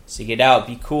 Seek it out.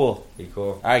 Be cool. Be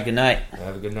cool. All right, good night.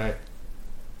 Have a good night.